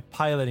give me a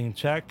piloting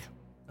check.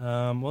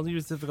 We'll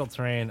use difficult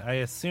terrain. I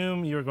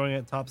assume you're going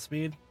at top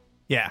speed.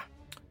 Yeah.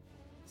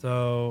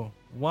 So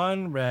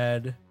 1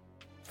 red,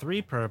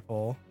 3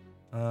 purple,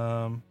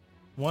 1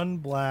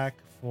 black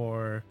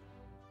for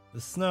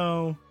the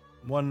snow,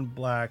 1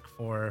 black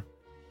for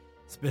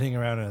spinning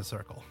around in a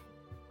circle.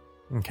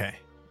 Okay.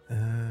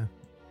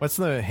 What's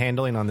the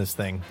handling on this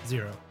thing?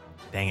 0.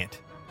 Dang it.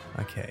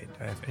 Okay.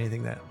 Do I have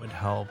anything that would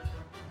help?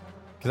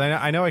 Because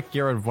I know I can get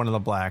rid of one of the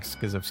blacks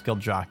because of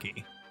skilled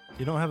jockey.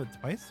 You don't have it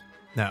twice?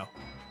 No.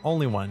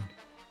 Only one.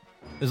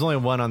 There's only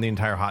one on the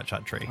entire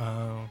hotshot tree.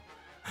 Oh.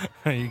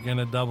 Are you going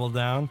to double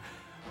down?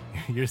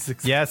 Your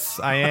success. Yes,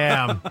 I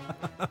am.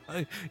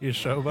 Your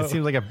showboat. It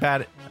seems like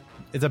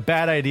it's a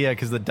bad idea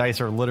because the dice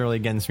are literally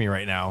against me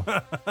right now.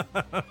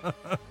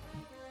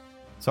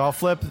 So I'll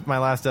flip my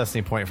last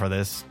destiny point for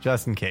this,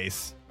 just in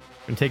case.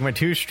 I'm going to take my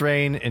 2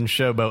 strain and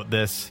showboat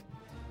this.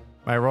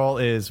 My roll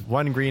is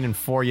 1 green and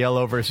 4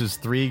 yellow versus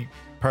 3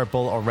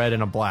 purple, a red,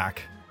 and a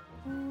black.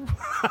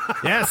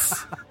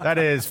 Yes, that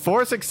is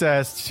 4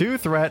 success, 2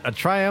 threat, a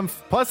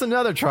triumph, plus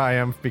another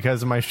triumph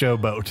because of my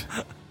showboat.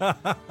 All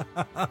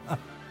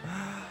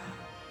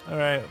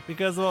right.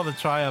 Because of all the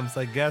triumphs,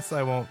 I guess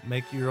I won't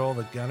make you roll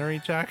the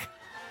gunnery check.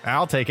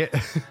 I'll take it.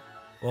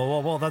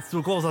 Whoa. That's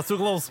too close. That's too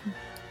close.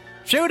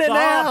 Shoot it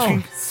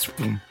now!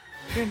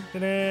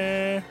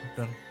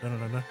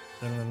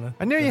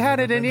 I knew you had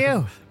it in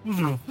you.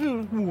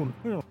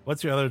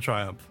 What's your other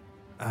triumph?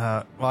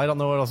 Well, I don't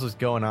know what else is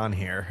going on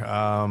here.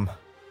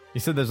 You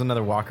said there's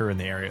another walker in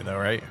the area, though,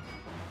 right?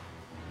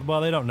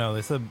 Well, they don't know.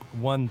 They said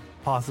 1,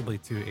 possibly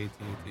 2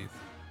 AT-ATs.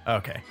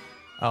 Okay.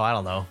 Oh, I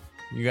don't know.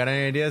 You got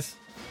any ideas?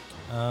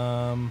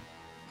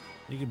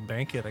 You can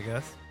bank it, I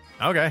guess.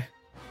 Okay.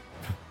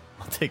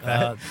 I'll take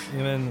that.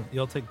 Even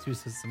you'll take 2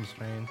 system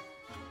strain.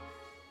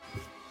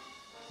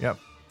 Yep.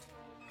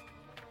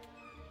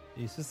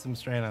 The system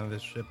strain on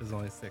this ship is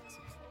only 6.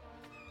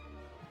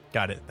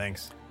 Got it.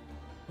 Thanks.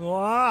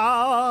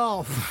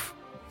 Wow!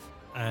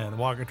 And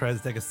Walker tries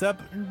to take a step.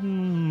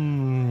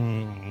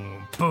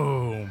 Boom.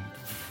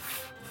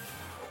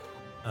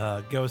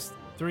 Ghost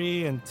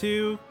 3 and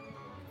 2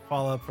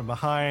 follow up from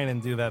behind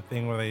and do that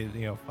thing where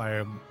they,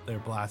 fire their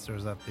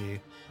blasters at the.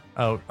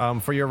 Oh,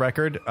 for your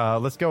record,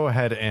 let's go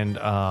ahead and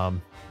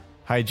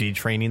Hyg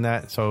training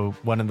that. So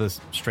one of the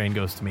strain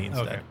goes to me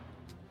instead. Okay.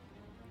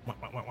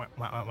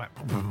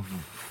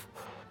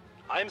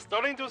 I'm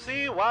starting to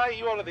see why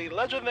you are the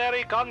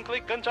legendary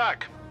Conflict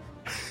Gunchak.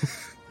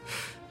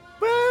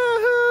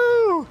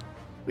 Woohoo!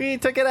 We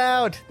took it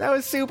out. That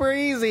was super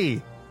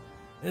easy.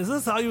 Is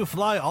this how you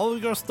fly all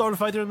of your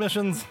Starfighter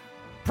missions?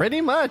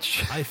 Pretty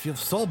much. I feel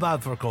so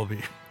bad for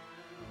Colby.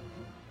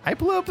 I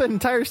blew up an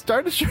entire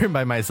Star Destroyer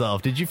by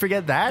myself. Did you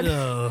forget that?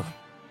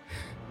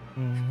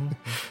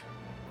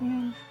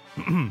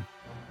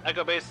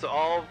 Echo base to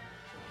all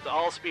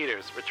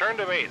speeders. Return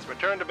to base.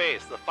 Return to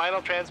base. The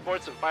final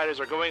transports and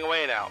fighters are going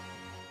away now.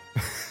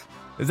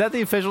 Is that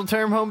the official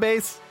term, home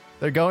base?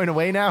 They're going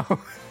away now?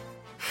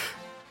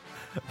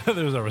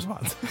 There's no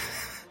response.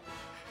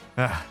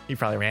 He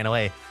probably ran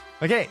away.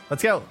 Okay,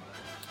 let's go.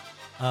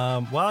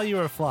 While you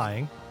were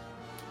flying,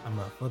 I'm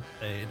going to flip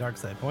a dark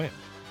side point.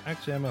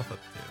 Actually, I'm going to flip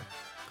 2.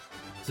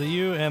 So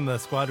you and the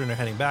squadron are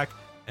heading back,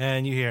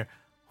 and you hear,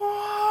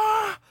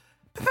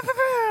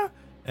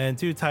 and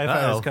 2 TIE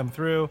fighters come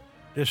through,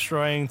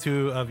 destroying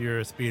 2 of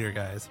your speeder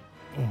guys.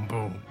 Boom,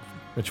 boom.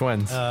 Which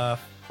ones?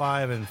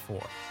 5 and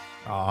 4.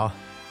 Aw.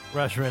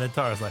 Rusher and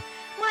Atara's like,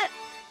 What?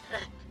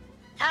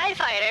 TIE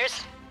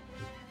fighters?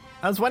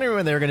 I was wondering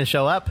when they were going to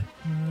show up.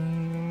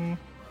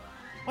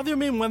 what do you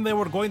mean when they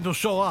were going to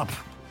show up?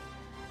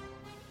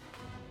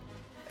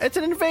 It's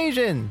an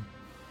invasion.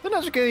 They're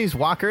not just going to use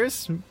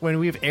walkers when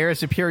we have air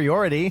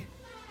superiority.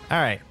 All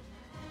right.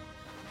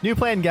 New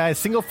plan, guys.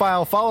 Single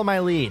file. Follow my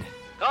lead.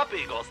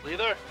 Copy, Ghost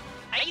Leader.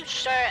 Are you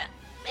sure?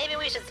 Maybe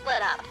we should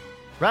split up.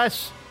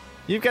 Rush,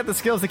 you've got the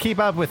skills to keep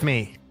up with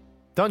me.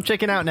 Don't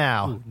chicken out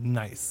now. Ooh,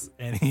 nice.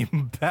 And he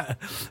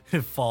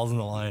it falls in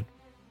the line.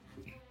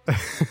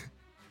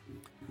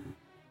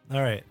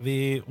 All right.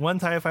 The 1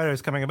 TIE fighter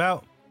is coming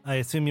about. I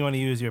assume you want to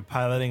use your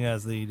piloting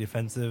as the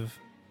defensive.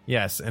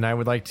 Yes, and I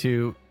would like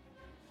to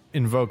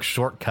invoke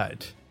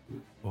shortcut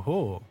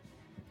Oh.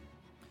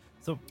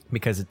 So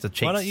because it's a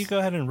chase. why don't you go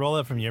ahead and roll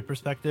it from your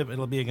perspective?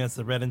 It'll be against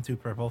the red and 2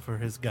 purple for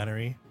his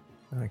gunnery.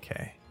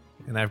 Okay.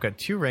 And I've got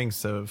 2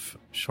 ranks of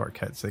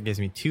shortcut, so it gives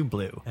me 2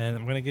 blue. And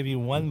I'm going to give you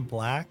 1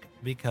 black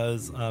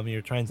because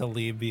you're trying to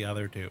leave the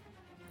other 2.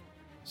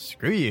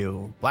 Screw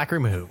you. Black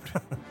removed.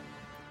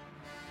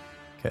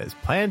 Because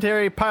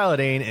planetary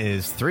piloting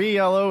is 3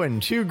 yellow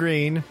and 2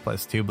 green,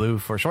 plus 2 blue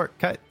for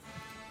shortcut,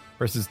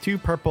 versus 2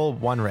 purple,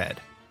 1 red.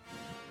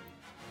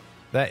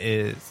 That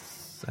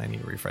is... I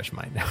need to refresh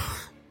mine now.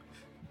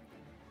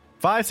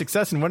 5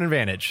 success and 1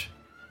 advantage.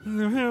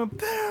 You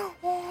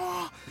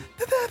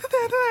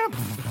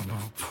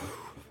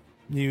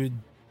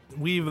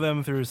weave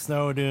them through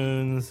snow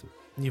dunes.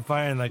 You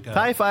find like a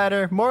TIE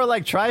fighter, more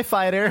like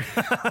tri-fighter.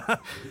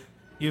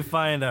 you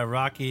find a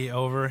rocky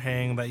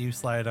overhang that you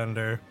slide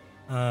under.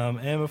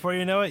 And before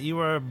you know it, you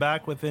are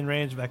back within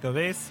range of Echo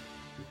Base.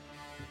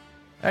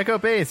 Echo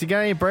Base, you got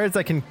any birds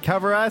that can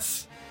cover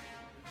us?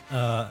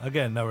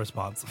 Again, no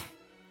response.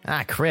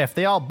 Ah, criff,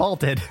 they all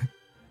bolted.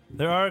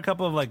 There are a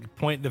couple of like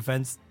point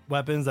defense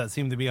weapons that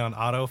seem to be on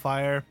auto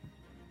fire.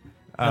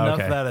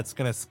 Enough okay. that it's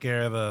gonna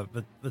scare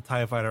the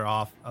TIE fighter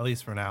off, at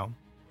least for now.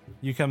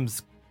 You come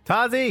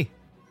Tazi!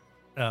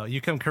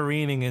 you come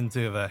careening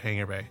into the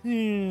hangar bay.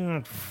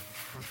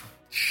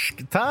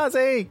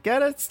 Tazi,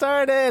 get it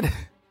started!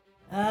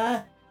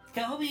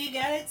 Kobe,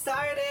 get it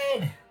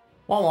started.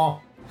 Wah wah.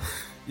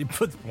 You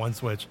put 1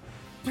 switch.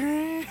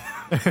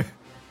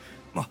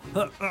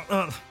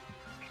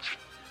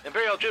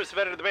 Imperial troops have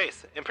entered the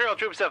base. Imperial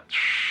troops have...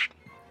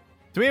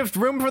 Do we have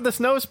room for the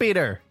snow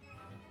speeder?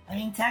 I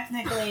mean,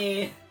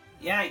 technically,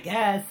 yeah, I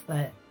guess,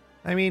 but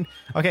I mean,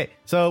 okay,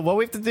 so what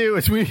we have to do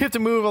is we have to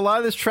move a lot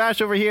of this trash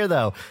over here,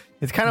 though.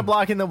 It's kind of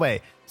blocking the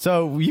way.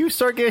 So you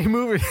start getting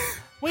moving.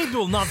 We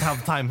do not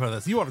have time for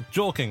this. You are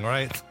joking,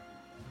 right?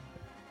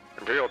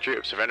 Imperial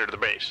troops have entered the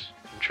base.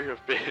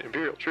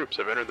 Imperial troops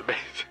have entered the base.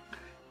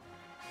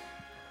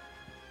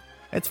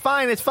 It's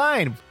fine, it's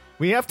fine.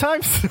 We have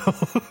time still.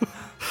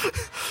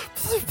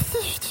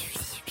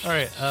 All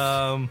right.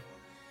 Ah,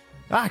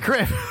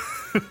 crap.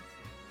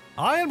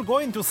 I am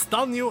going to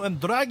stun you and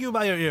drag you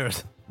by your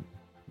ears.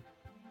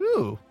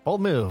 Ooh,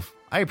 bold move.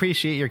 I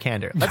appreciate your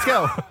candor. Let's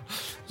go.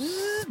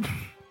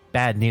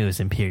 Bad news,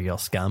 Imperial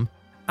scum.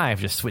 I have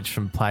just switched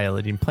from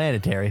piloting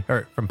planetary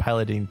to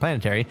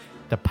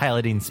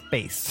piloting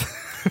space.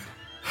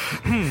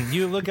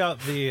 You look out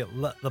the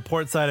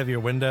port side of your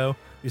window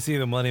You see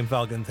the Millennium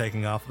Falcon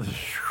taking off.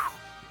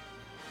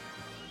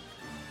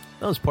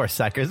 Those poor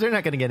suckers. They're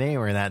not going to get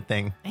anywhere in that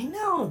thing. I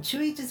know.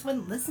 Chewie just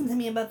wouldn't listen to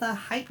me about the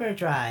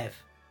hyperdrive.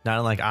 Not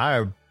unlike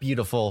our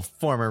beautiful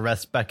former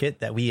rust bucket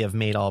that we have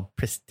made all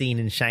pristine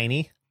and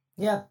shiny.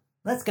 Yep.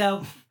 Let's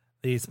go.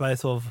 The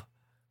Spice Wolf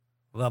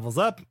levels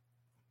up.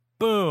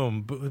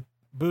 Boom.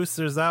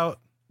 Boosters out.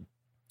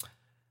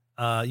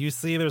 You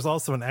see there's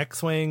also an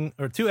X-Wing,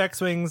 or 2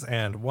 X-Wings,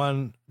 and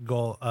 1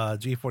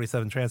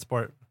 G47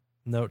 transport.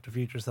 Note to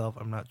future self,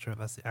 I'm not sure if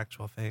that's the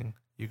actual thing.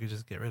 You could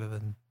just get rid of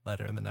the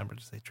letter and the number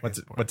to say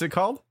transport. What's it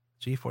called?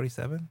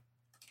 G47?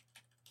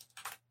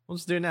 We'll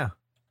just do it now.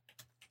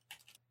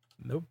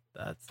 Nope.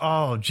 That's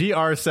Oh,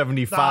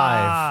 GR75.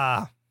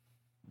 Ah!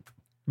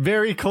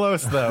 Very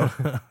close, though.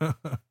 All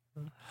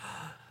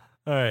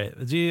right,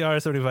 the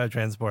GR75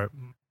 transport.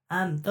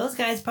 Those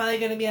guys probably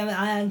going to be on the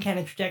ion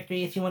cannon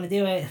trajectory if you want to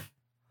do it.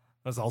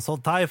 There's also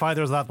TIE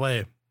fighters that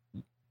way.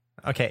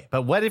 Okay,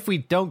 but what if we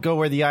don't go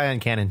where the ion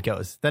cannon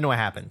goes? Then what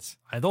happens?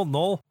 I don't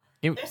know.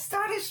 There's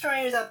Star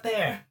Destroyers up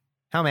there.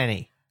 How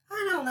many?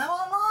 I don't know,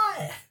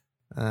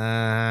 a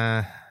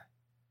lot.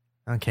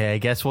 Okay, I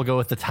guess we'll go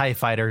with the TIE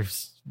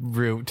fighters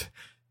route.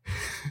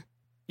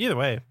 Either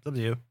way, it's up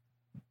to you.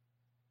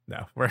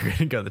 No, we're going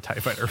to go the TIE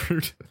fighter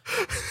route.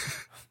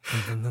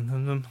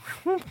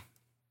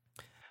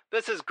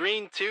 This is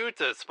Green 2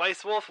 to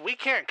Spice Wolf. We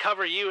can't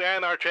cover you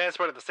and our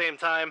transport at the same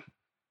time.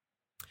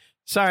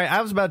 Sorry,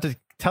 I was about to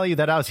tell you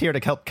that I was here to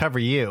help cover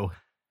you.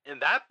 In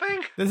that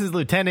thing? This is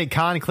Lieutenant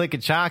Khan Click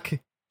and Chalk.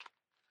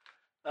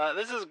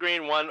 This is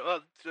Green 1.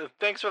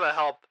 Thanks for the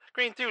help.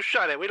 Green 2,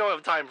 shut it. We don't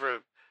have time for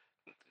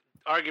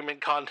argument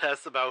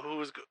contests about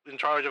who's in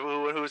charge of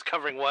who and who's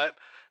covering what.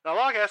 Now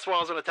log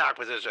S1 is in attack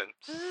position.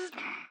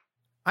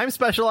 I'm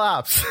Special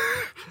Ops.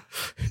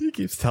 He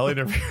keeps telling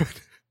everyone.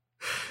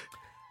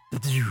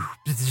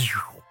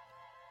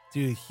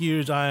 Do a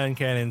huge ion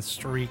cannon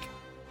streak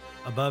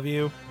above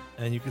you,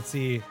 and you can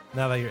see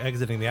now that you're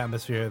exiting the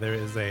atmosphere, there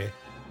is a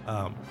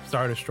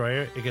Star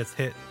Destroyer. It gets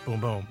hit,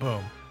 boom, boom,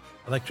 boom.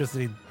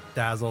 Electricity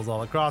dazzles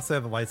all across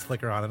it. The lights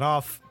flicker on and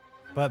off,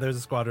 but there's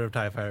a squadron of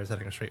TIE fighters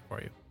heading straight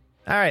for you.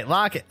 All right,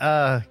 lock it.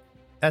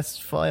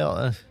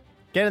 S-foil.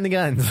 Get in the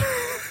guns.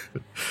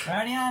 We're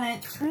already on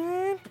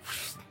it.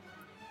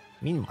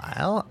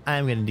 Meanwhile,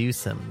 I'm going to do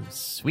some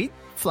sweet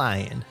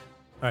flying.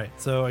 All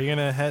right, so are you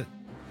gonna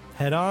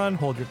head on,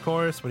 hold your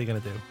course? What are you gonna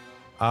do?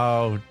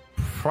 Oh,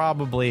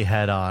 probably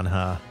head on,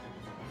 huh?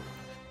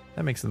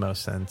 That makes the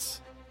most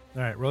sense.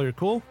 All right, roll your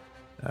cool.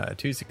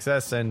 2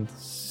 success and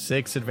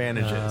 6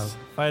 advantages.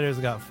 Fighters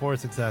got 4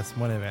 success,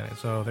 1 advantage,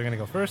 so they're gonna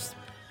go first.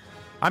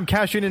 I'm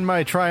cashing in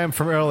my triumph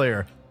from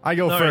earlier. I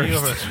go All first.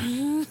 right,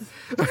 you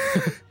go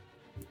first.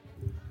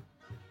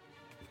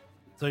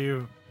 So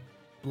you're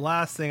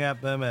blasting at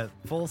them at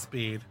full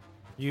speed.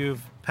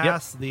 You've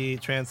passed the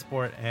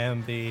transport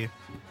and the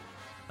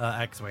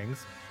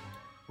X-Wings.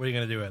 What are you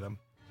going to do with them?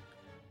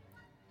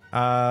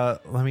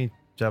 Let me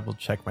double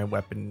check my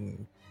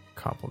weapon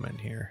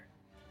complement here.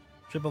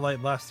 Triple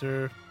light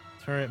blaster,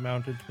 turret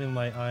mounted twin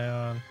light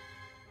ion,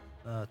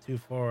 2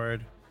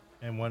 forward,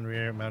 and 1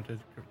 rear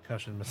mounted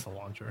concussion missile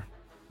launcher.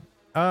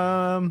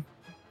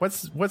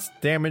 What's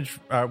damage?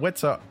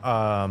 What's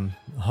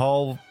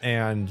hull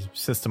and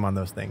system on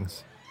those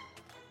things?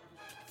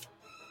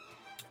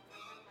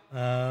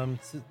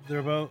 So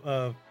they're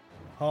both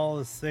hull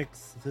is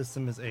 6,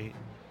 system is 8.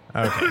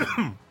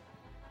 Okay.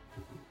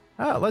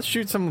 Let's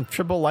shoot some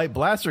triple light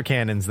blaster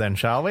cannons then,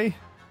 shall we?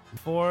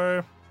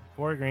 4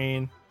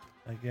 green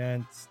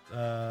against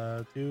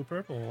 2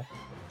 purple.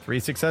 3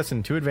 success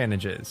and 2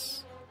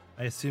 advantages.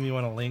 I assume you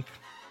want to link.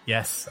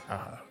 Yes,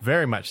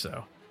 very much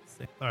so.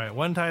 All right,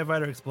 1 TIE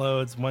fighter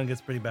explodes, 1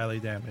 gets pretty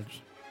badly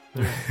damaged.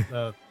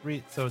 There's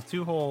 3, so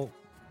 2 hull,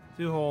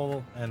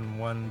 and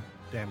 1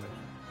 damage.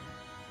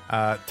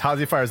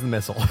 Tazi fires the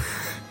missile.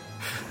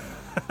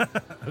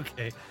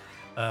 Okay,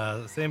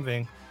 same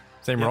thing.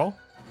 Same Yep. roll.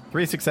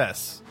 3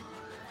 success.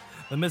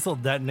 The missile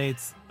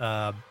detonates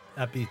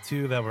at the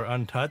 2 that were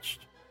untouched,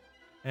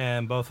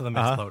 and both of them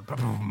explode.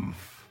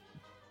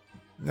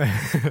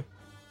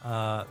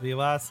 The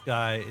last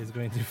guy is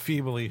going to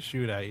feebly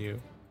shoot at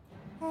you.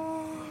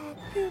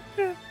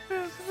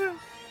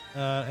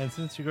 And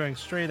since you're going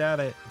straight at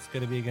it, it's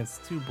going to be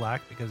against 2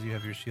 black because you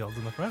have your shields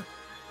in the front.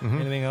 Mhm.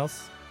 Anything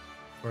else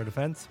for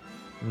defense?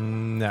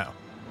 No.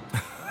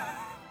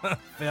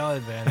 Fail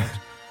advantage.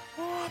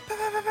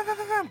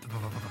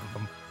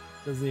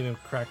 Doesn't even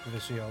crack the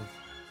shield.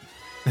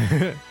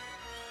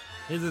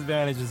 His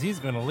advantage is he's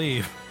going to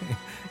leave.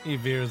 He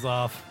veers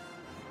off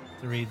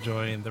to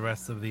rejoin the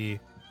rest of the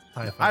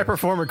TIE fighters. I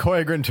perform a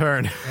Koyagrin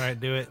turn. All right,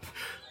 do it.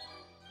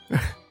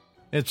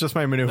 It's just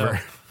my maneuver.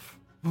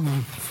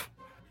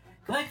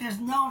 Look, there's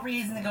no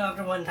reason to go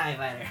after 1 TIE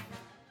fighter.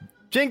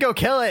 Jinko,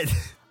 kill it.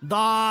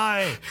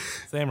 Die!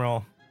 Same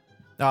roll.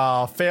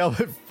 Oh,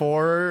 failed at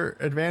 4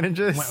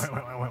 advantages.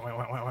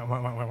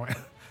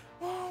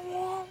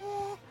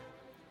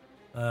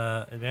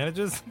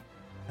 Advantages?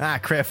 Ah,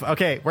 Criff.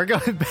 Okay, we're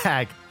going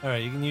back. All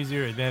right, you can use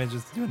your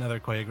advantages to do another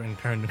Koyagrin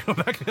turn to go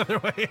back the other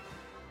way.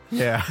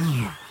 Yeah.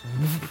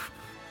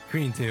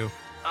 Green 2.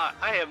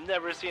 I have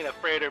never seen a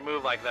freighter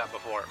move like that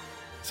before.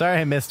 Sorry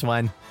I missed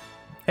one.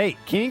 Hey,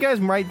 can you guys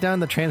write down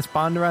the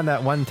transponder on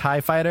that one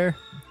TIE fighter?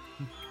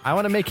 I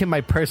want to make him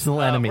my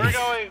personal enemy. We're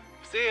going.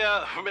 See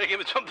ya. We're making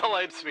him jump to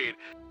light speed.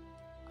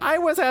 I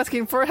was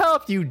asking for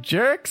help, you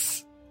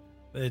jerks.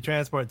 The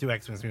transport 2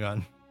 X-Wings are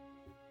gone.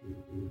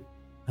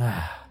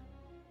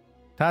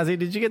 Tazi,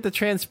 did you get the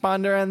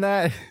transponder on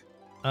that?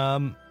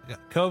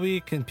 Kobe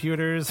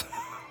computers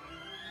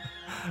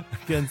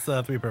against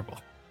 3 purple.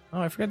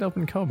 Oh, I forgot to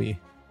open Kobe.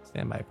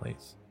 Stand by,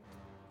 please.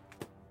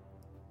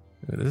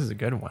 Ooh, this is a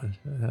good one.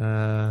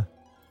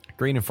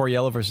 Green and 4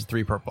 yellow versus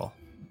 3 purple.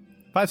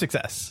 5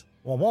 success.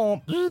 Womp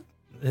womp.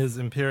 His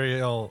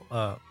Imperial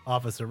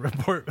officer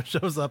report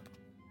shows up.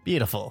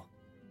 Beautiful.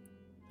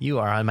 You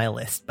are on my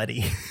list,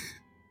 buddy.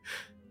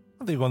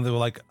 I think one that will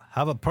like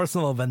have a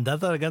personal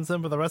vendetta against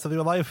him for the rest of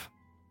your life.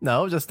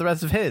 No, just the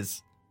rest of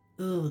his.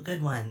 Ooh,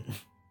 good one.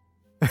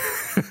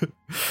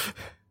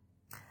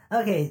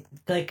 Okay,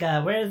 like,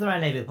 where's the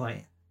rendezvous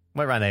point?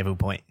 What rendezvous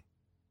point?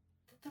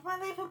 The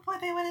rendezvous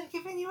point I would have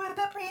given you at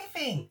the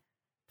briefing.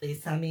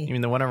 Please tell me. You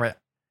mean the one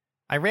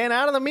I ran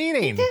out of the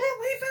meeting. You didn't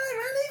wait for the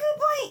rendezvous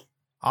point.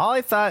 All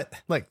I thought,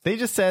 look, they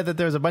just said that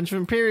there's a bunch of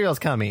Imperials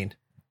coming.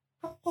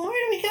 Where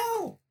do we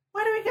go?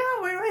 Where do we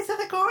go? Where do I set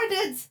the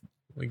coordinates?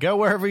 We go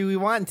wherever we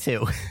want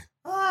to.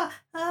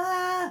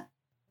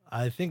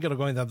 I think it'll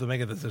going to have to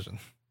make a decision.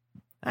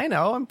 I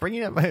know. I'm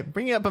bringing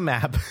up a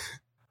map.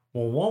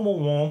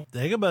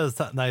 Dagobah is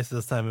nice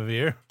this time of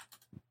year.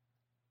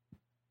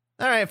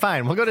 All right,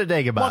 fine. We'll go to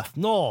Dagobah. What?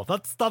 No,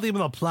 that's not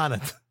even a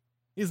planet.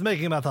 He's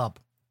making that up.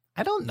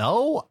 I don't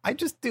know. I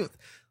just do.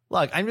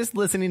 Look, I'm just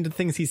listening to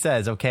things he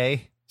says.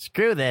 Okay,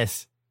 screw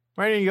this.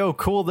 We're gonna go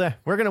cool.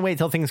 We're gonna wait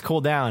till things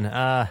cool down.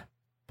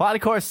 Plot a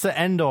course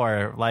to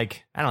Endor.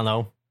 Like, I don't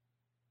know,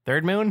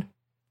 3rd moon,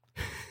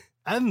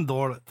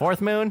 Endor. 4th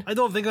moon. I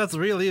don't think that's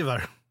real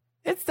either.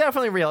 It's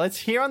definitely real. It's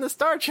here on the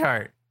star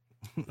chart.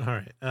 All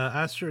right.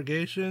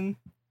 Astrogation.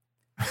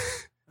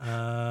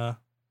 I'm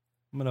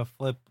gonna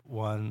flip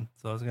one,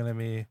 so it's gonna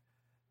be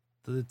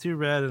the 2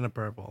 red and a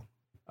purple.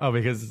 Oh,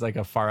 because it's like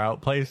a far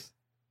out place.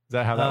 Is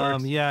that how that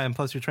works? Yeah, and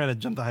plus you're trying to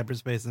jump to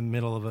hyperspace in the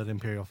middle of an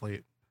Imperial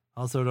fleet.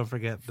 Also, don't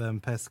forget them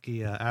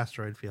pesky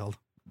asteroid field.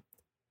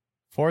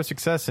 4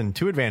 success and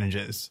 2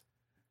 advantages.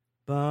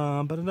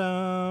 Bum,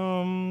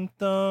 ba-da-dum,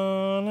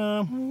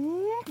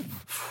 da-dum.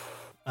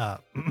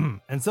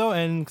 And so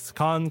ends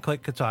Khan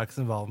Click Kachak's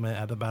involvement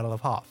at the Battle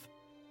of Hoth.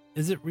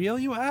 Is it real,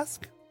 you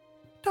ask?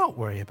 Don't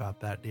worry about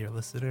that, dear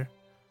listener.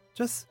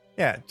 Just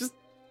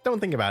don't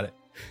think about it.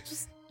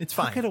 Just It's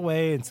tuck fine. it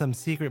away in some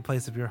secret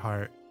place of your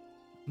heart.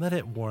 Let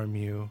it warm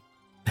you.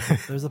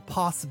 There's a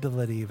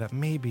possibility that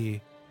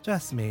maybe,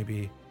 just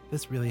maybe,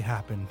 this really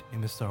happened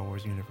in the Star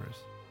Wars universe.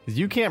 Because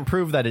you can't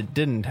prove that it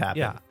didn't happen.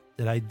 Yeah.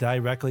 Did I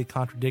directly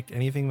contradict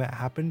anything that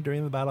happened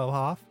during the Battle of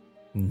Hoth?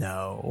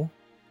 No.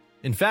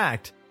 In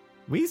fact,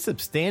 we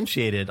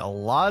substantiated a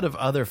lot of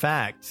other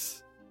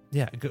facts.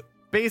 Yeah.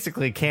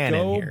 Basically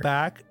canon Go here.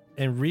 back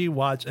and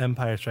rewatch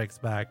Empire Strikes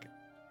Back.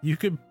 You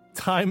could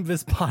time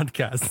this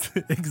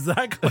podcast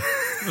exactly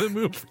to the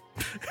movie,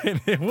 and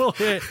it will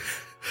hit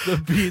the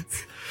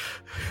beats.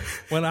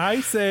 When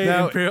I say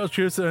Now, Imperial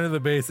troops are under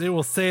the base, it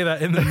will say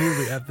that in the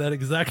movie at that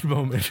exact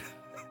moment.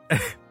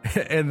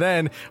 And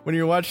then when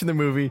you're watching the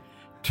movie,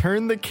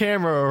 turn the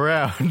camera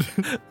around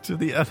to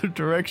the other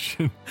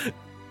direction.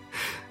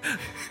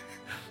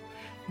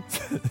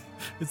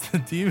 It's a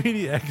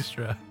DVD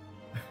extra.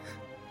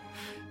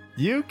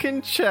 You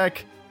can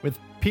check with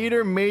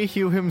Peter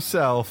Mayhew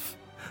himself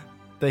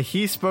that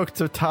he spoke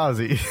to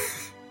Tazi.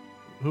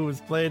 Who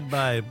was played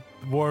by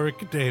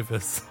Warwick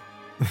Davis.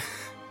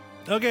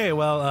 Okay,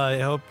 well, I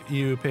hope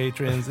you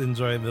patrons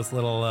enjoyed this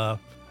little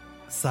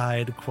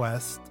side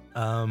quest.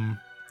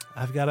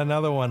 I've got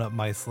another one up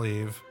my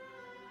sleeve.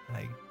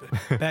 I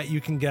bet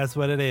you can guess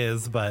what it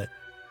is, but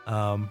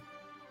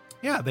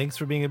yeah, thanks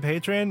for being a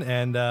patron,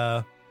 and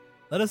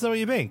let us know what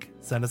you think.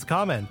 Send us a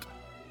comment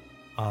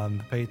on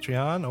the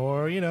Patreon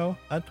or,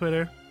 at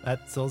Twitter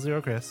at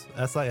SilZeroChris,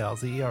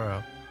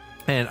 SILZERO.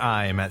 And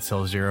I am at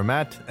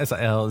SilZeroMatt,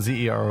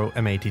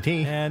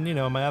 SILZEROMATT. And,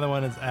 my other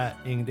one is at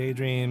Ing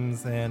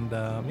Daydreams, and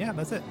yeah,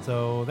 that's it.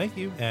 So thank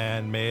you,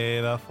 and may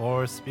the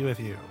Force be with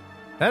you.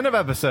 End of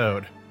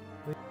episode.